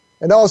Clinton,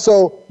 and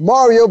also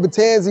Mario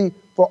Batanzi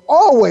for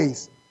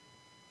always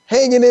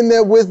hanging in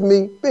there with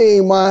me,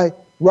 being my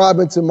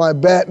Robin to my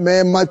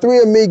Batman. My three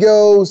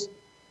amigos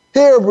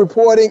here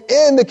reporting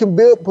in the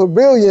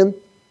pavilion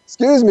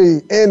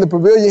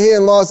here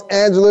in Los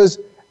Angeles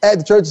at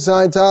the Church of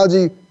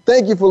Scientology.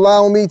 Thank you for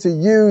allowing me to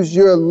use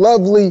your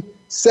lovely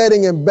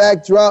setting and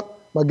backdrop.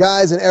 My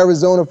guys in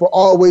Arizona for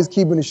always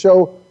keeping the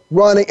show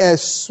running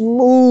as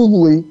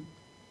smoothly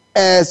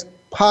as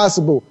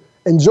possible.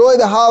 Enjoy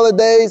the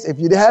holidays. If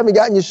you haven't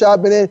gotten your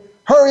shopping in,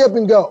 hurry up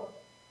and go.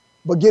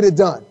 But get it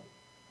done.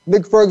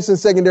 Nick Ferguson,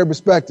 Secondary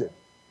Perspective.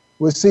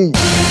 We'll see you.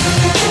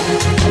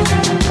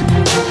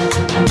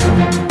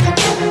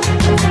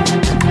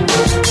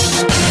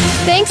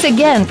 Thanks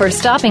again for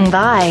stopping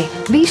by.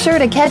 Be sure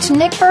to catch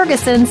Nick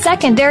Ferguson's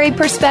Secondary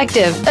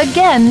Perspective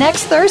again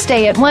next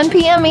Thursday at 1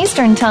 p.m.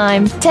 Eastern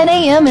Time, 10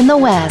 a.m. in the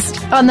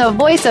West, on the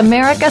Voice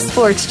America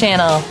Sports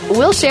Channel.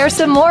 We'll share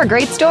some more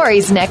great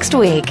stories next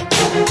week.